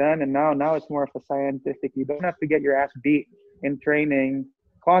between then and now. Now it's more of a scientific. You don't have to get your ass beat in training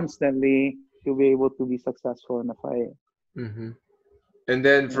constantly to be able to be successful in a fight. Mm-hmm. And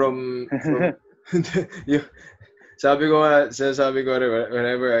then from Yeah. you, sabi ko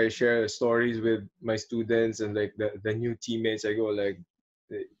whenever I share stories with my students and like the new teammates, I go like,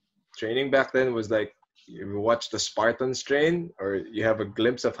 the training back then was like, you watch the Spartans train or you have a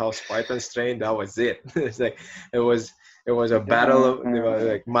glimpse of how Spartans train, that was it. It's like it was it was a battle of, di ba,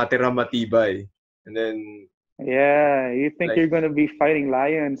 like matira matibay. And then Yeah, you think like you're gonna be fighting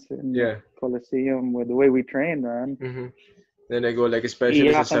lions in the yeah. Coliseum with the way we train, man. Mm-hmm. Then I go like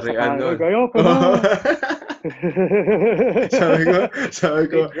especially sa Iyakan sa Sarian kanto. noon. Ayoko na. sabi ko, sabi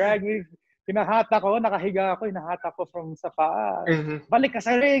They ko, drag me. Hinahata ko, nakahiga ako, hinahata ko from sa paa. mhm. Balik ka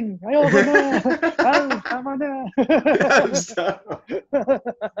sa ring. Ayoko na. Ay, tama na.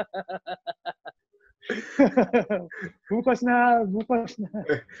 bukas na, bukas na.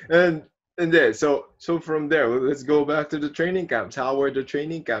 And then so from there, let's go back to the training camps. How were the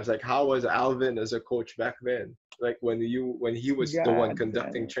training camps? Like how was Alvin as a coach back then? Like when he was the one God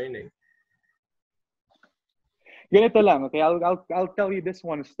conducting damn. training. Ganito lang, okay? I'll tell you this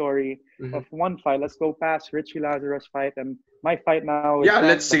one story Mm-hmm. of one fight. Let's go past Richie Lazaro's fight and my fight now with Yeah,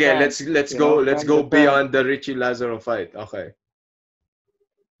 Frank the Crank. let's You go know, let's Frank the go Crank. beyond the Richie Lazaro fight. Okay.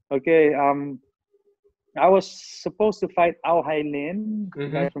 Okay, I was supposed to fight Ao Hailin, the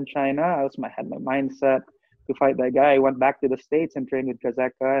Mm-hmm. guy from China. Had my mindset to fight that guy. I went back to the States and trained with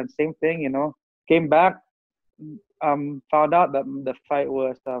Kazaka, and same thing, you know. Came back, found out that the fight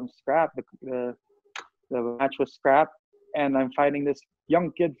was scrapped. The match was scrapped, and I'm fighting this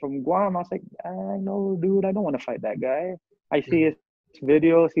young kid from Guam. I was like, no, dude, I don't want to fight that guy. I see his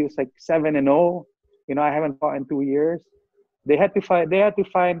videos. He was like 7-0. You know, I haven't fought in 2 years. They had to fight. They had to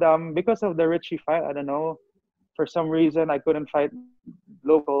find because of the Richie fight. I don't know. For some reason, I couldn't fight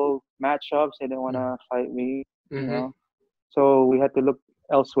local matchups. They didn't want to fight me. You Mm-hmm. know, so we had to look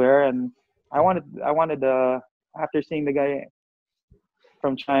elsewhere. And I wanted after seeing the guy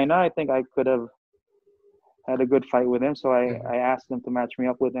from China, I think I could have had a good fight with him. So I asked them to match me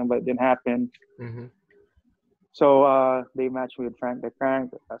up with him, but it didn't happen. Mm-hmm. So they matched me with Frank the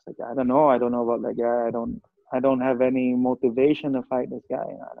Crank. I was like, I don't know about that guy. I don't have any motivation to fight this guy.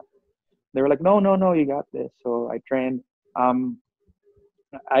 They were like, no, you got this. So I trained.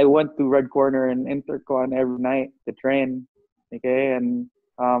 I went to Red Corner and Intercon every night to train. Okay, and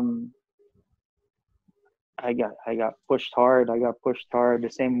I got pushed hard. I got pushed hard the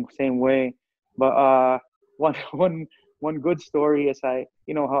same way. But one good story is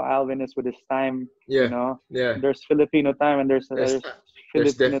you know how Alvin is with his time. Yeah. You know, Yeah. there's Filipino time and there's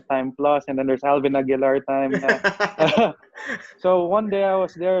Filipino time plus, and then there's Alvin Aguilar time. So one day I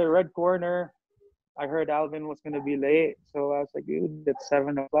was there, Red Corner. I heard Alvin was gonna be late, so I was like, dude, it's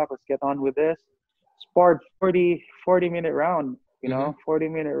 7 o'clock. Let's get on with this. Sparred 40-minute round. You know,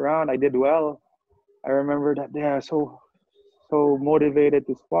 40-minute round. I did well. I remember that day I was so motivated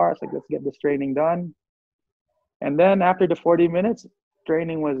to spar. I was like, let's get this training done. And then after the 40 minutes,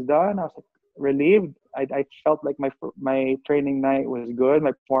 training was done. I was like, relieved. I felt like my training night was good.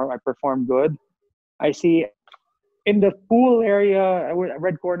 I performed good. I see in the pool area,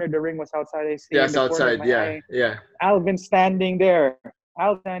 Red Corner, the ring was outside. I see in the corner of my eye, Alvin standing there.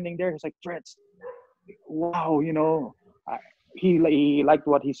 He's like, Fritz, wow, you know, he liked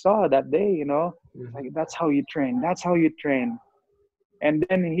what he saw that day, you know. Like, that's how you train. That's how you train. And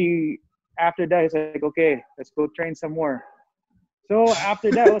then after that, he's like, okay, let's go train some more. So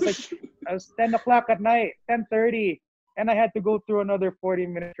after that, I was 10 o'clock at night, 10:30, and I had to go through another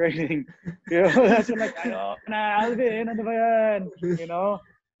 40-minute training. You know, that's like, ayo na, Alvin, ano ba yan? You know,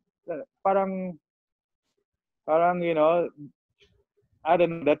 parang, you know, I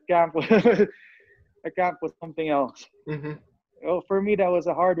don't know, that camp was something else. Mm-hmm. Oh, for me, that was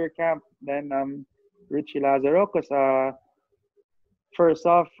a harder camp than Richie Lazaro, because first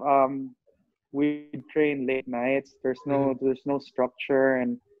off, we train late nights. There's no structure,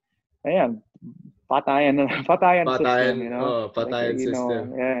 and ayan, patayan system, you know. Patayan you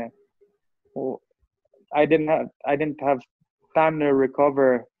system. know, yeah. Well, I didn't have time to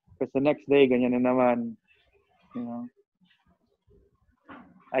recover because the next day ganyan na naman, you know.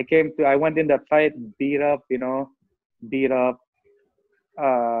 I went in that fight, beat up, beat up.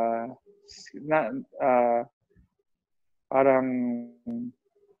 Not, parang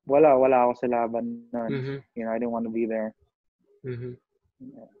wala ako sa laban nun. Mm-hmm. I didn't want to be there. Mm-hmm.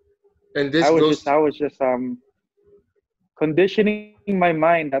 And this goes. I was just conditioning my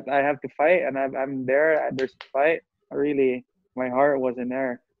mind that I have to fight, and I'm there. There's a fight. Really, my heart wasn't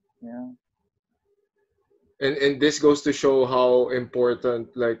there. Yeah. And this goes to show how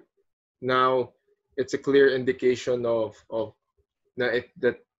important, like, now it's a clear indication of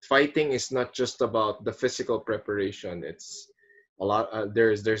that fighting is not just about the physical preparation. It's a lot.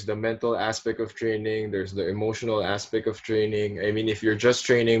 There's the mental aspect of training. There's the emotional aspect of training. I mean, if you're just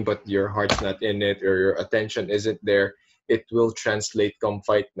training but your heart's not in it, or your attention isn't there, it will translate come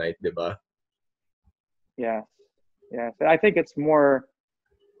fight night, diba? Yeah. Yeah. So I think it's more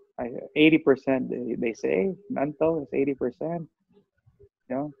 80%. They say mental is 80%. You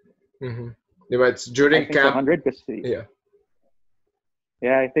know. Mm-hmm. Diba? It's I during think camp. 100 because Yeah.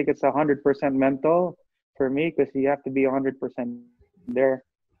 yeah, I think it's 100% mental for me because you have to be 100% there,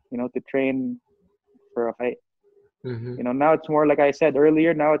 to train for a fight. Mm-hmm. Now it's more like I said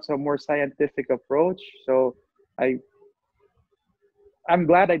earlier. Now it's a more scientific approach. So I'm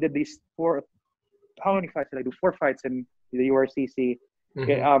glad I did these four. How many fights did I do? 4 fights in the URCC.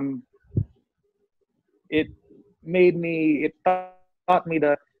 Okay, Mm-hmm. it it taught me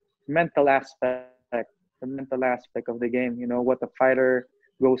the mental aspect, of the game. What the fighter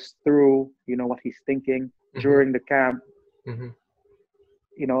goes through. What he's thinking Mm-hmm. during the camp. Mm-hmm.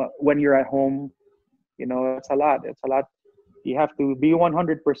 When you're at home. It's a lot. It's a lot. You have to be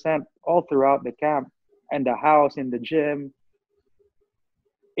 100% all throughout the camp, and the house, in the gym,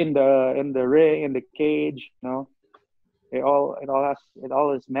 in the ring, in the cage. It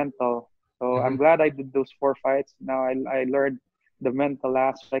all is mental. So I'm Mm-hmm. glad I did those 4 fights. Now I learned the mental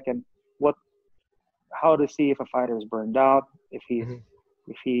aspect and what how to see if a fighter is burned out, Mm-hmm.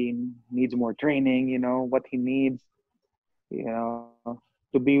 if he needs more training. What he needs. You know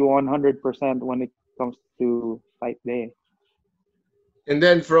to be 100% when it comes to fight day. And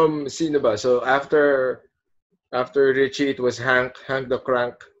then from Sinaba, so after Richie, it was Hank the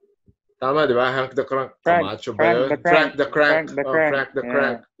Crank. Tama, di ba? Hank the Crank. Frank, Camacho ba Frank yun? the Crank, Frank the Crank. Frank the Oh, Crank. Frank the Yeah,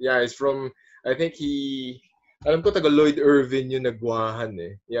 Crank. Yeah, he's from, I think alam ko taga Lloyd Irvin yung nagguahan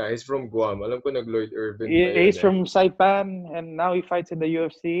eh. Yeah, he's from Guam. Alam ko nag Lloyd Irvin pa yun he's eh. from Saipan, and now he fights in the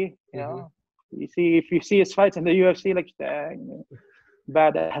UFC. Mm-hmm. If you see his fights in the UFC, like dang,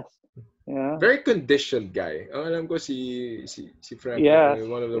 badass. Yeah, Very conditioned guy. Ang alam ko si Franco, yes,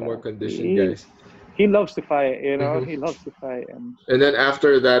 one of the more yeah. conditioned guys. He loves to fight. Mm-hmm. He loves to fight, and And then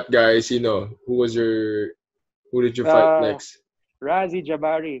after that, guys, who did you fight uh, next? Razi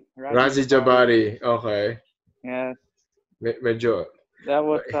Jabari, Razi Razi Jabari. Jabari. Okay. Yes, Medyo. that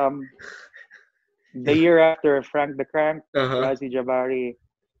was the year after Frank the Crank, Uh-huh. Razi Jabari.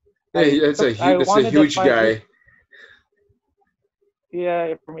 Hey, I that's a wanted to huge fight him. guy.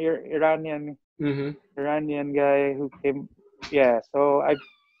 Yeah, from Iranian Mm-hmm. Iranian guy who came. Yeah, so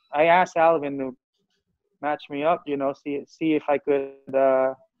I asked Alvin to match me up. See if I could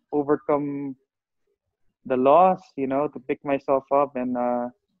overcome the loss. To pick myself up and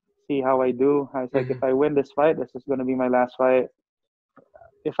see how I do. I was like, Mm-hmm. if I win this fight, this is gonna be my last fight.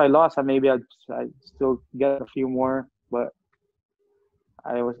 If I lost, I'd still get a few more. But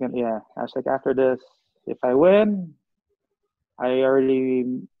I was gonna, yeah. I was like, after this, if I win, I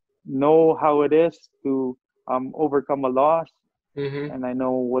already know how it is to overcome a loss, Mm-hmm. and I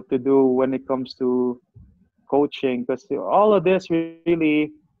know what to do when it comes to coaching. Because all of this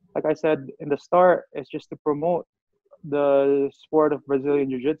really, like I said in the start, is just to promote the sport of Brazilian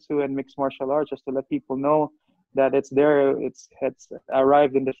Jiu-Jitsu and mixed martial arts, just to let people know that it's there, it's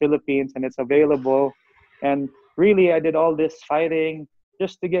arrived in the Philippines and it's available. And really, I did all this fighting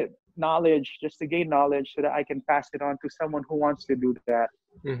just to get knowledge, just to gain knowledge, so that I can pass it on to someone who wants to do that.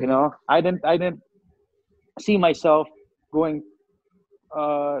 Mm-hmm. I didn't see myself going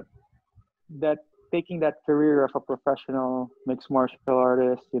that taking that career of a professional mixed martial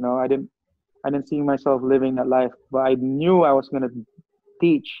artist. I didn't see myself living that life, but I knew I was gonna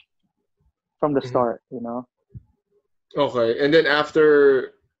teach from the Mm-hmm. start. Okay. And then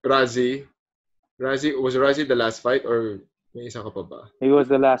after was Razi the last fight, or may isa ka pa ba? It was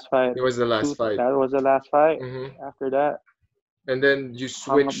the last fight. It was the last fight. That was the last fight. Mm-hmm. After that, And then you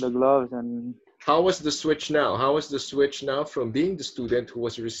hung up switched. the gloves and How was the switch now? How was the switch now from being the student who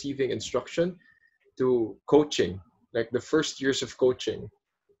was receiving instruction to coaching, like the first years of coaching?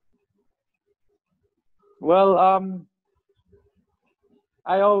 well,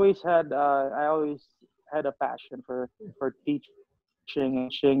 I always had a passion for teaching.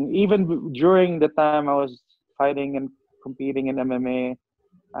 teaching. Even during the time I was fighting and competing in MMA,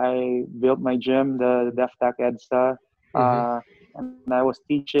 I built my gym, the DefTech EDSA, Mm-hmm. and I was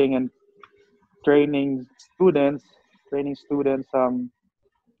teaching and training students, training students. And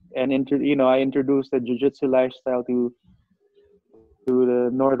I introduced the Jiu-Jitsu lifestyle to the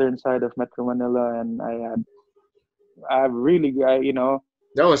northern side of Metro Manila, and I really,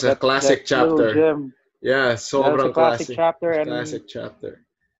 That was a that classic little chapter. gym. Yeah, That was a sobrang classic classic. chapter, and Classic chapter.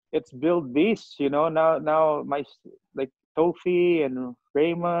 it's built beasts. Now like Tofi and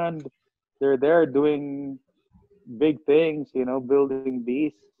Raymond, they're there doing big things. Building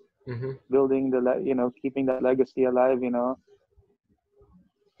beasts, Mm-hmm. building keeping that legacy alive.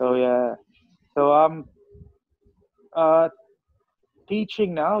 So yeah. So uh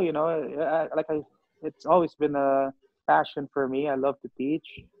teaching now. It's always been a passion for me. I love to teach.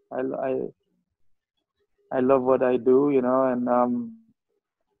 I I I love what I do. And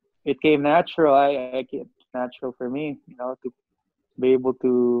it came natural. It's natural for me. To be able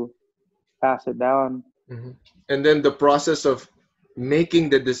to pass it down. Mm-hmm. And then the process of making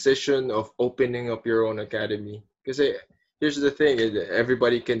the decision of opening up your own academy. Because here's the thing: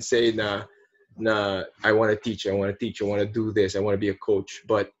 everybody can say, "Na, I want to teach. I want to teach. I want to do this. I want to be a coach."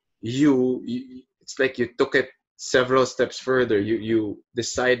 But it's like you took it several steps further. You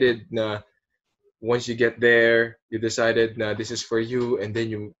decided, na once you get there, you decided, na this is for you, and then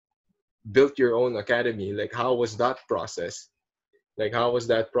you built your own academy. Like, how was that process? Like, how was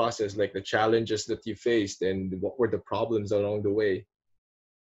that process? Like, the challenges that you faced, and what were the problems along the way?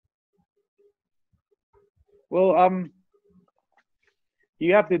 Well,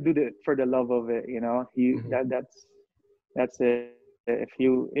 you have to do it for the love of it. You Mm-hmm. that's it. If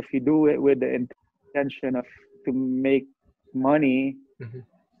you do it with the intention of to make money, Mm-hmm.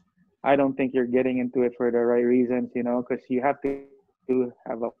 I don't think you're getting into it for the right reasons. Because you have to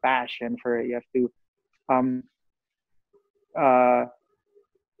have a passion for it. You have to um uh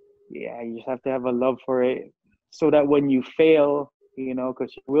yeah, you just have to have a love for it, so that when you fail,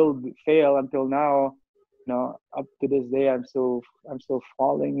 because you will fail. Until now, up to this day, I'm still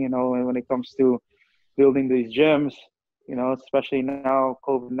falling. And when it comes to building these gyms, especially now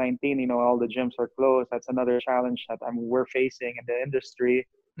COVID-19, all the gyms are closed. That's another challenge that we're facing in the industry.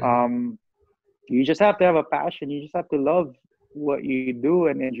 Mm-hmm. Um, you just have to have a passion. You just have to love what you do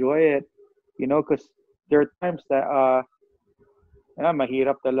and enjoy it. Because there are times that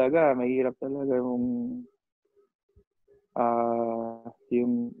mahirap talaga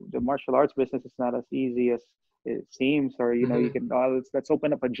yung the martial arts business is not as easy as it seems. Or you Mm-hmm. can, let's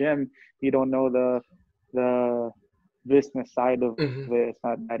open up a gym. You don't know the business side of it. Mm-hmm. It's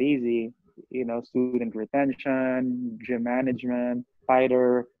not that easy. Student retention, gym management,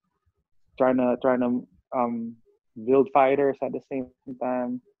 fighter, trying to build fighters at the same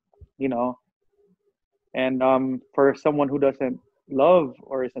time. You know, and for someone who doesn't love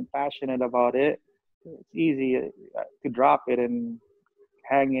or isn't passionate about it, it's easy to drop it and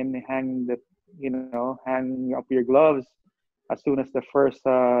hang up your gloves as soon as the first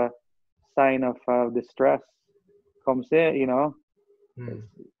sign of distress comes in. Mm-hmm.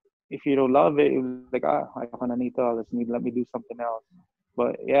 If you don't love it, you're like, ayoko na nito. Let me do something else.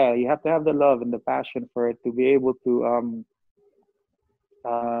 But yeah, you have to have the love and the passion for it to be able to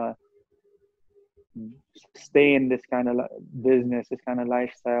uh, stay in this kind of business, this kind of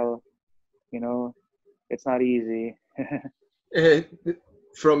lifestyle. You know, it's not easy. And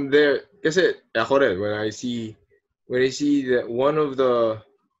from there, kasi ako rin, when I see that one of the,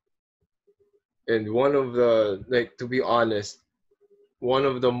 like, to be honest, one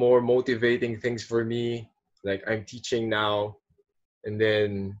of the more motivating things for me, like, I'm teaching now, and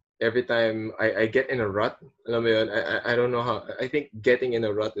then every time I get in a rut, alam mo yun, I don't know how, I think getting in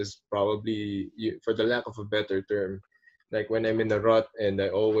a rut is probably, for the lack of a better term, like when I'm in a rut and I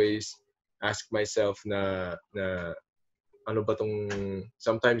always ask myself na ano ba tong,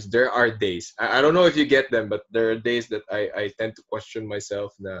 sometimes there are days, I don't know if you get them, but there are days that I tend to question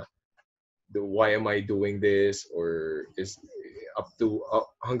myself na why am I doing this, or is up to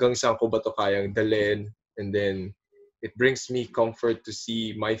hanggang saan ko ba to kayang dalhin. And then it brings me comfort to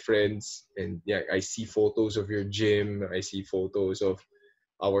see my friends, and yeah, I see photos of your gym, I see photos of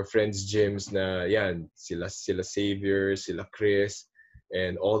our friends gyms na yan, sila Xavier, sila Chris,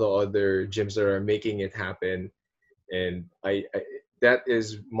 and all the other gyms that are making it happen. And I that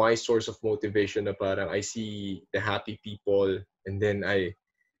is my source of motivation, na parang I see the happy people, and then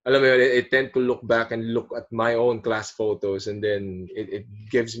alam mo yun, I tend to look back and look at my own class photos, and then it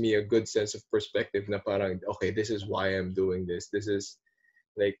gives me a good sense of perspective, na parang, okay, this is why I'm doing this. This is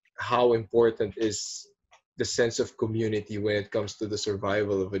like how important is the sense of community when it comes to the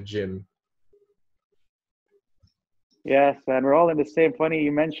survival of a gym. Yes, and we're all in the same. Funny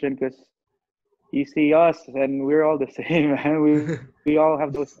you mentioned because you see us and we're all the same, and we all have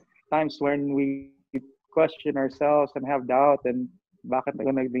those times when we question ourselves and have doubt and bakit na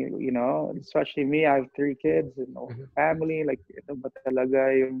gonna be, especially me, I have 3 kids and family, like ito ba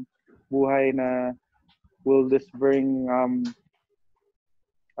talaga yung buhay na will this bring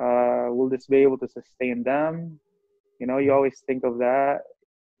will this be able to sustain them? You always think of that.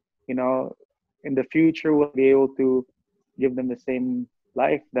 In the future we'll be able to give them the same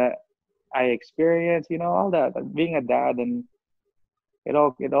life that I experienced, all that. Being a dad, and it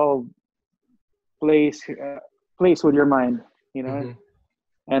all plays with your mind,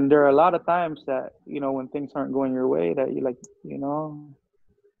 And there are a lot of times that when things aren't going your way, that you like,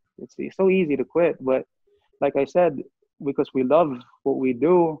 it's so easy to quit. But like I said, because we love what we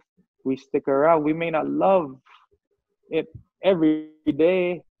do, we stick around. We may not love it every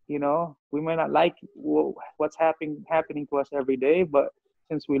day, We may not like what's happening to us every day, but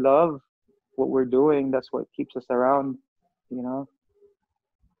since we love what we're doing, that's what keeps us around,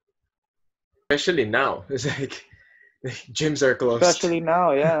 Especially now, it's like gyms are closed. Especially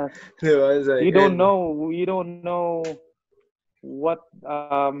now, yeah. It's like, you don't know what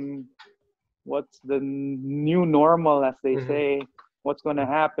what's the new normal, as they say. What's going to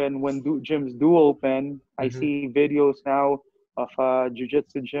happen when gyms do open. I see videos now of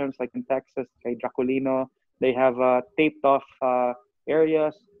jiu-jitsu gyms like in Texas, like Draculino. They have taped off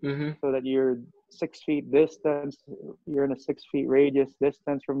areas so that you're 6 feet distance. You're in a 6 feet radius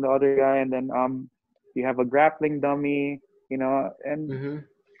distance from the other guy, and then you have a grappling dummy, and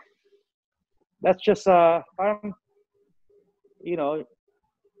that's just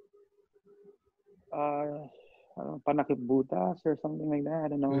panakibutas or something like that. I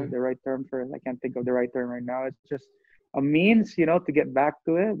don't know the right term for it. I can't think of the right term right now. It's just a means, to get back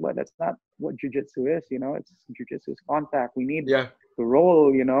to it, but that's not what jiu-jitsu is, It's jiu-jitsu is contact. We need to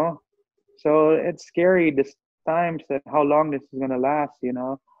roll, So it's scary this times and how long this is gonna last,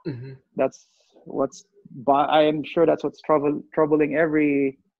 That's I am sure that's what's troubling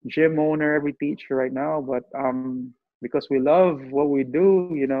every gym owner, every teacher right now. But because we love what we do,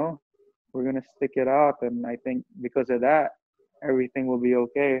 we're gonna stick it out, and I think because of that, everything will be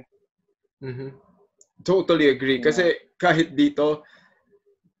okay. Totally agree. Kasi kahit dito,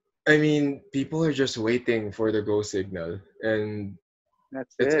 I mean, people are just waiting for the go signal, and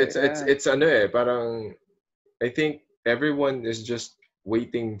that's it's parang I think everyone is just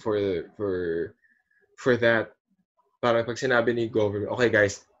waiting for that. Parang pag sinabi ni government, okay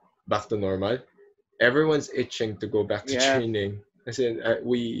guys, back to normal. Everyone's itching to go back to training. Kasi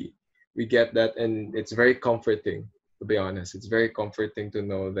we get that, and it's very comforting, to be honest. It's very comforting to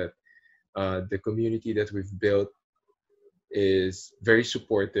know that the community that we've built is very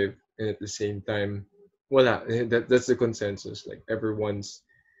supportive, and at the same time, that's the consensus. Like everyone's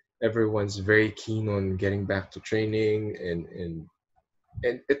very keen on getting back to training, and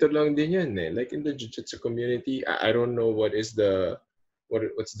ito lang din yun eh. Like in the jiu-jitsu community, I don't know what's the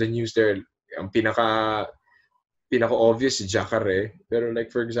news there. Ang pinaka obvious si Jacare, pero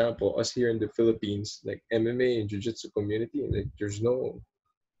like for example, us here in the Philippines, like MMA and jiu-jitsu community, like there's no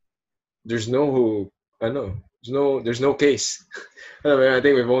case. I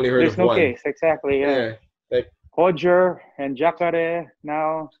think we've only heard of one. There's no case, exactly. Yeah. Like Hodger and Jacare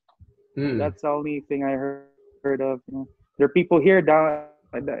now. That's the only thing I heard of. There are people here down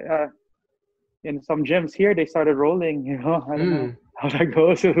in some gyms here. They started rolling. I don't know how that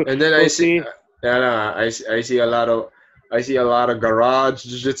goes. And then I see a lot of garage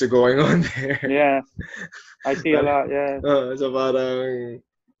jiu-jitsu going on there. Yeah, I see a lot. Yeah. So parang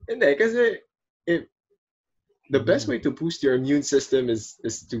hindi kasi the best way to boost your immune system is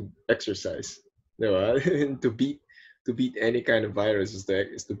to exercise, diba? to beat any kind of virus is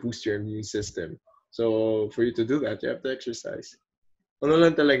to boost your immune system. So for you to do that, you have to exercise. Ano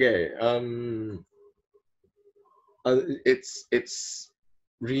lang talaga eh. It's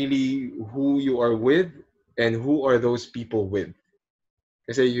really who you are with and who are those people with.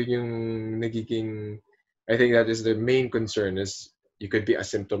 Kasi yun yung nagiging, I think that is the main concern, is you could be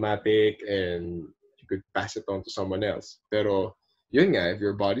asymptomatic and you could pass it on to someone else. Pero yun nga, if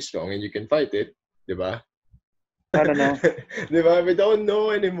your body's strong and you can fight it, di ba? I don't know. Diba? We don't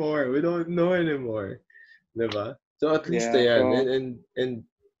know anymore. Diba? So at least and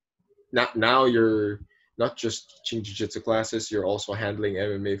now you're not just teaching jiu-jitsu classes, you're also handling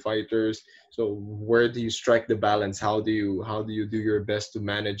MMA fighters. So where do you strike the balance? How do you do your best to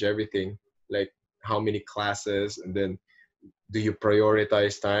manage everything? Like how many classes, and then do you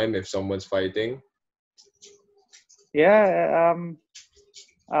prioritize time if someone's fighting? Yeah.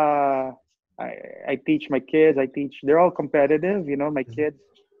 Uh, I teach my kids. They're all competitive. You know, my Mm-hmm. kids.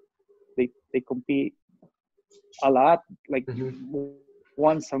 They compete a lot, like Mm-hmm.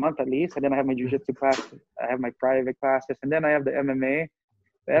 once a month at least. And then I have my jiu-jitsu class. I have my private classes, and then I have the MMA.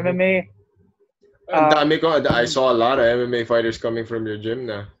 The Mm-hmm. MMA. Ang dami ko. I Um, saw a lot of MMA fighters coming from your gym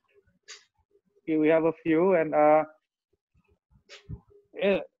now. we have a few, and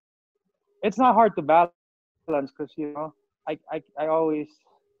it, it's not hard to balance because I always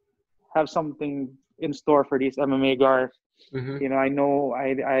have something in store for these MMA guys. Mm-hmm. I know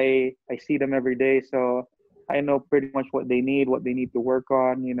I see them every day, so I know pretty much what they need to work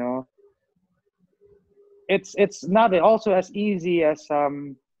on. It's not also as easy as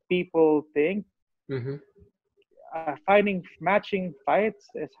people think. Mm-hmm. Finding matching fights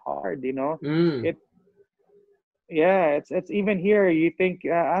is hard. Mm. It Yeah, it's even here. You think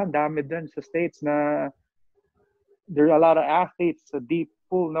dami dun sa states na there are a lot of athletes, a deep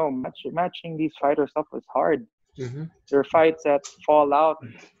pool. No, matching these fighters up is hard. Mm-hmm. There are fights that fall out.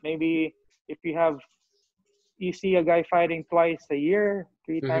 Maybe if you see a guy fighting twice a year,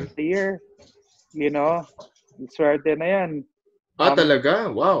 three Mm-hmm. times a year, you know, swerte na yan. Ah,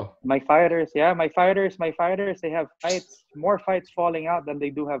 talaga? Wow. My fighters, they have more fights falling out than they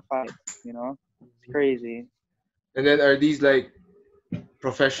do have fights. It's crazy. And then are these like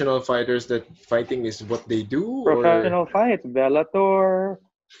professional fighters that fighting is what they do, or Professional fights, Bellator.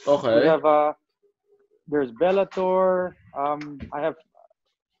 We okay? have there's Bellator. I have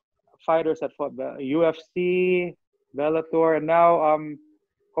fighters that fought UFC, Bellator, and now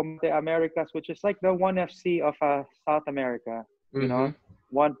Combate Americas, which is like the one FC of South America. Mm-hmm.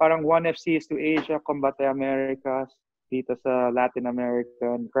 Parang one FC is to Asia, Combate Americas dito sa Latin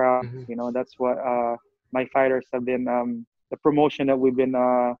American crowd. Mm-hmm. That's what my fighters have been the promotion that we've been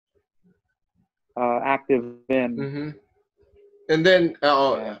active in. Mm-hmm. And then,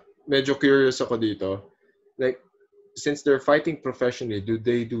 Yeah. medyo curious ako dito. Like, since they're fighting professionally, do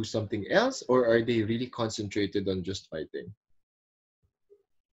they do something else, or are they really concentrated on just fighting?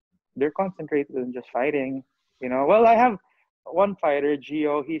 They're concentrated on just fighting. Well, I have one fighter,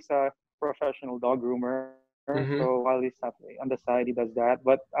 Gio. He's a professional dog groomer. So Mm-hmm. while he's not on the side, he does that.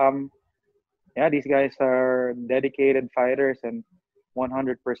 But yeah, these guys are dedicated fighters and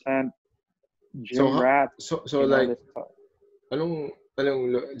 100% So, gym rats. so like, This.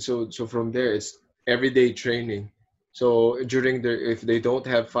 so from there, it's everyday training. So during if they don't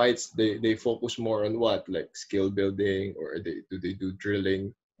have fights, they focus more on what, like skill building, or do they do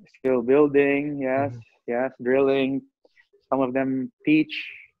drilling? Skill building, yes, Mm-hmm. yes, drilling. Some of them teach.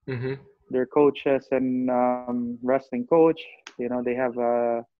 Mm-hmm. Their coaches and wrestling coach. They have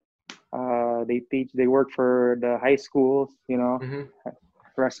they teach. They work for the high schools. Mm-hmm.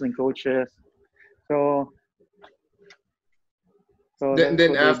 Wrestling coaches. So that's Then what they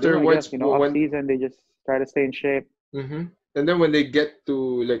do, I guess. afterwards, Off when season, they just try to stay in shape. mm-hmm. And then when they get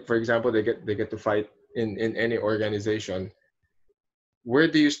to, like, for example, they get to fight in any organization, where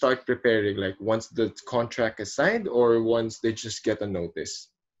do you start preparing? Like once the contract is signed, or once they just get a notice?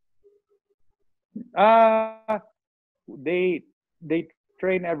 Uh they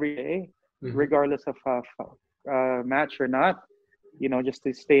train every day, Mm-hmm. regardless of match or not. Just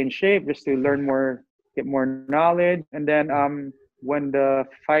to stay in shape, just to learn more, get more knowledge, and then when the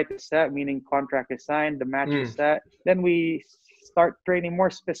fight is set, meaning contract is signed, the match is Mm. set, then we start training more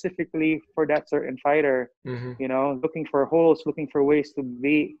specifically for that certain fighter. Mm-hmm. Looking for holes, looking for ways to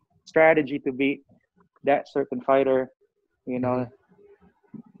beat, strategy to beat that certain fighter. You Mm-hmm. know,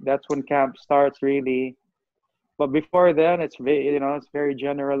 that's when camp starts really. But before then, it's very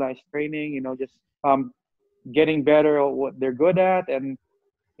generalized training. Just getting better at what they're good at and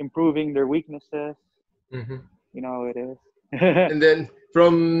improving their weaknesses. Mm-hmm. You know how it is. And then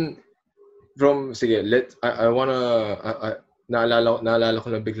from sige, I wanna naalala ko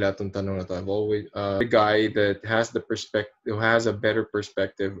na bigla tong tanong na to. I've always a guy that has who has a better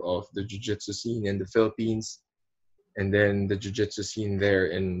perspective of the jiu-jitsu scene in the Philippines, and then the jiu-jitsu scene there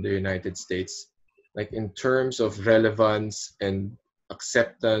in the United States, like in terms of relevance and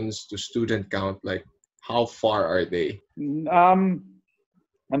acceptance to student count, like how far are they?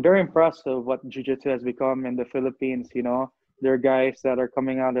 I'm very impressed of what jiu-jitsu has become in the Philippines. There are guys that are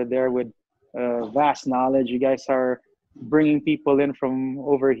coming out of there with vast knowledge. You guys are bringing people in from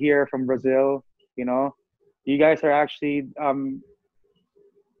over here, from Brazil. You guys are actually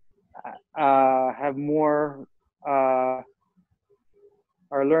have more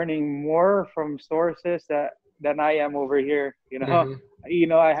are learning more from sources than I am over here.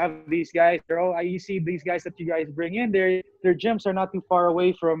 Mm-hmm. I have these guys. You see these guys that you guys bring in. Their gyms are not too far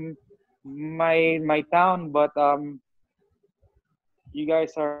away from my town, but you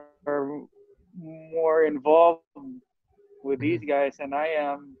guys are more involved with these Mm-hmm. guys than I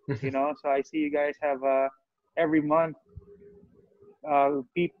am, you know. So I see you guys have every month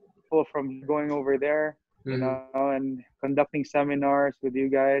people from here going over there, you know, Mm-hmm. and conducting seminars with you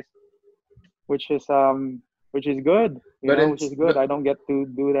guys, which is good, you But know, which is it's good. I don't get to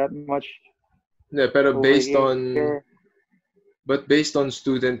do that much yeah, pero over here. based on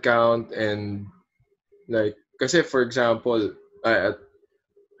student count and like, kasi for example, I,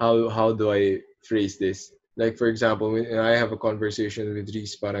 how do I phrase this? Like for example, when I have a conversation with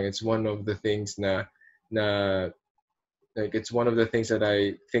Reese, parang it's one of the things na like it's one of the things that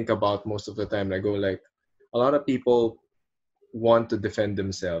I think about most of the time. I go like, a lot of people want to defend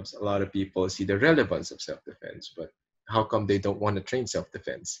themselves. A lot of people see the relevance of self-defense, but how come they don't want to train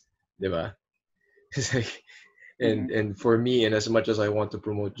self-defense? Diba? It's like, Hmm. and for me, and as much as I want to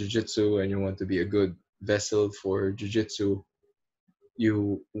promote jiu-jitsu and you want to be a good vessel for jiu-jitsu,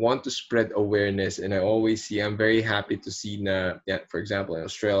 you want to spread awareness. And I always see, I'm very happy to see na, yeah, for example, in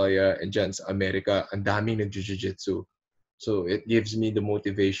Australia and dyan sa America, ang daming nag-jiu-jitsu. So it gives me the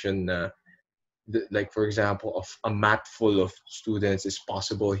motivation na, like for example, of a mat full of students is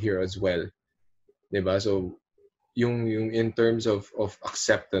possible here as well. Diba? So yung in terms of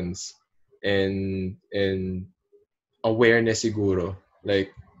acceptance and awareness siguro,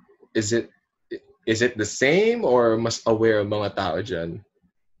 like is it is it the same or mas aware ang mga tao dyan?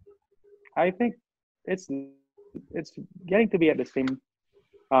 I think it's getting to be at the same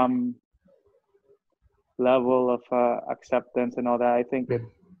um, level of acceptance and all that. I think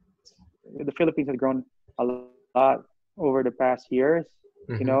it's the Philippines has grown a lot over the past years.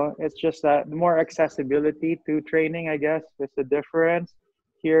 You know, Mm-hmm. it's just that more accessibility to training, I guess, is the difference.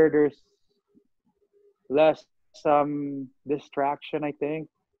 Here, there's less distraction, I think.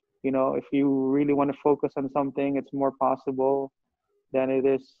 You know, if you really want to focus on something, it's more possible than it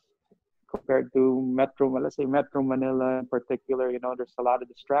is compared to Metro, well, let's say Metro Manila in particular. You know, there's a lot of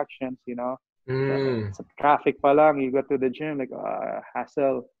distractions. You know, Mm. some traffic pa lang, you go to the gym, like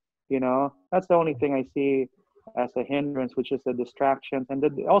hassle. You know, that's the only thing I see as a hindrance, which is the distractions and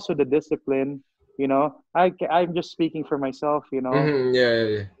also the discipline. You know, I'm just speaking for myself. You know, Mm-hmm. Yeah, yeah,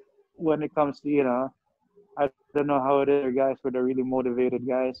 yeah. when it comes to, you know, I don't know how it is for guys, for the really motivated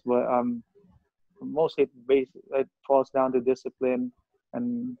guys, but mostly it falls down to discipline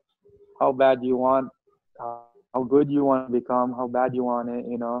and how bad you want, how good you want to become, how bad you want it,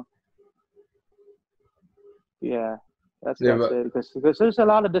 you know. Yeah, that's Yeah, it. but Because there's a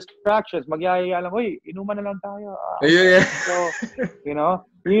lot of distractions. Magyayaya lang, uy, inuman na lang tayo. yeah, Okay. yeah. So, you know,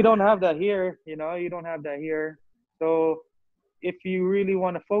 you don't have that here. You know, you don't have that here. So if you really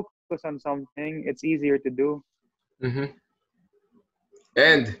want to focus on something, it's easier to do. Mm-hmm.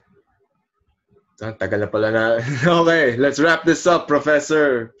 And tagal na pala na. Okay, let's wrap this up,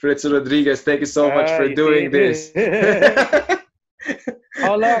 Professor Fritz Rodriguez. Thank you so much for You see? doing this.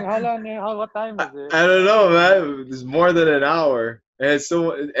 How long? How long? What time is it? I don't know, man. It's more than an hour, and it's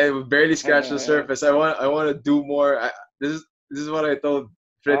so and we barely scratched the surface. I want to do more. This is what I told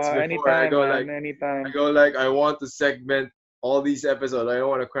Fritz before. Anytime, man. Anytime. I want to segment all these episodes. I don't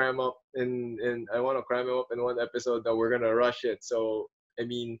want to cram up in I want to cram them up in one episode that we're gonna rush it. So I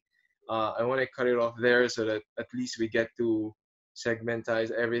mean, I want to cut it off there so that at least we get to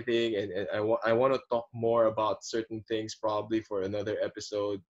segmentize everything, and I want to talk more about certain things probably for another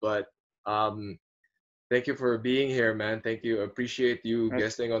episode. But um thank you for being here, man. Thank you. Appreciate you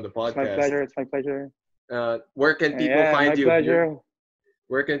guesting on the It's my podcast. pleasure. It's my pleasure. Where can people Yeah, find my you? pleasure.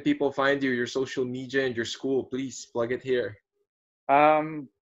 Where can people find you? Your social media and your school, please plug it here. Um,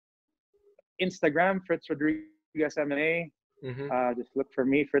 Instagram, Fritz Rodriguez MMA. Mm-hmm. Just look for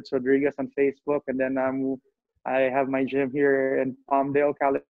me, Fritz Rodriguez, on Facebook, and then I have my gym here in Palmdale,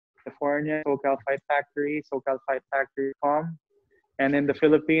 California, SoCal Fight Factory, SoCalFightFactory.com, and in the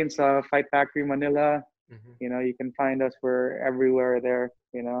Philippines, Fight Factory Manila. Mm-hmm. You know, you can find us. We're everywhere there.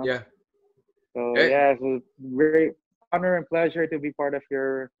 You know, Yeah. so Eh, yeah, it's a great honor and pleasure to be part of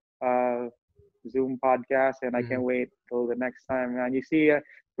your uh, Zoom podcast, and I mhm. can't wait till the next time. And you see,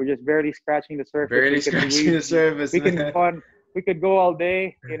 we're just barely scratching the surface. Barely scratching the surface, We can man. go on. We could go all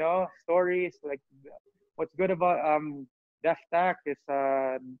day. You know, stories like what's good about DefTac is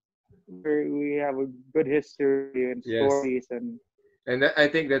we have a good history and Yes. stories And I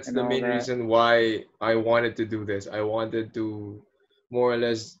think that's and the all main that. reason why I wanted to do this. I wanted to more or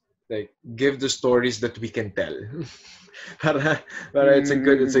less like give the stories that we can tell. Para it's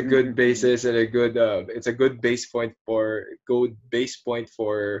a good basis and a good base point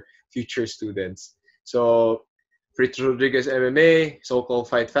for future students. So Fritz Rodriguez MMA, SoCal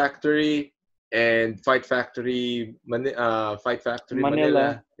Fight Factory, and Fight Factory Manila.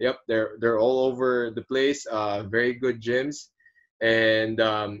 Manila. Yep, they're all over the place. Very good gyms, and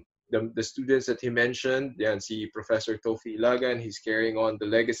the students that he mentioned, yeah, and see Professor Tofi Ilagan, he's carrying on the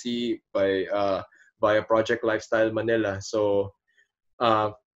legacy by a Project Lifestyle Manila. So,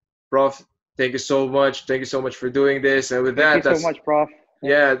 uh, Prof, thank you so much. Thank you so much for doing this. And with Thank you that, so much, Prof.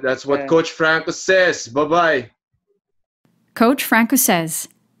 yeah, that's what Yeah. Coach Franco says. Bye bye. Coach Franco says,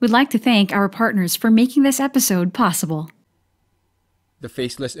 "We'd like to thank our partners for making this episode possible." The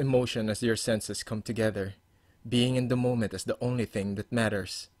faceless emotion as your senses come together, being in the moment is the only thing that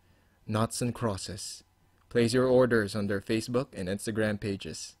matters. Knots and crosses. Place your orders on their Facebook and Instagram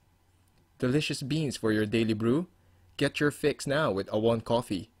pages. Delicious beans for your daily brew? Get your fix now with Awon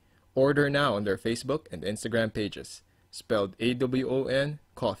Coffee. Order now on their Facebook and Instagram pages, spelled AWON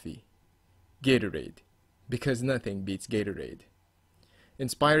Coffee. Gatorade, because nothing beats Gatorade.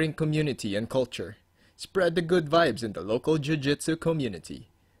 Inspiring community and culture. Spread the good vibes in the local Jiu-Jitsu community.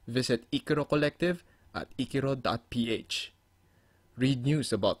 Visit Ikiro Collective at ikiro.ph. Read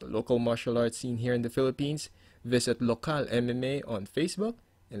news about the local martial arts scene here in the Philippines. Visit Local MMA on Facebook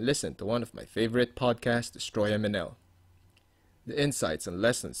and listen to one of my favorite podcasts, Destroy MNL. The insights and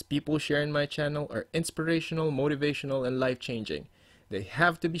lessons people share in my channel are inspirational, motivational, and life-changing. They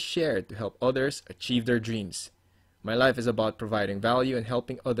have to be shared to help others achieve their dreams. My life is about providing value and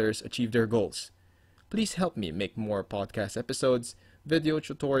helping others achieve their goals. Please help me make more podcast episodes, video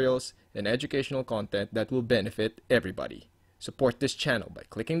tutorials, and educational content that will benefit everybody. Support this channel by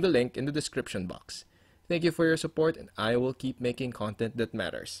clicking the link in the description box. Thank you for your support, and I will keep making content that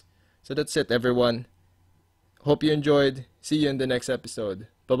matters. So that's it, everyone. Hope you enjoyed. See you in the next episode.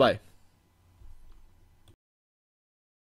 Bye-bye.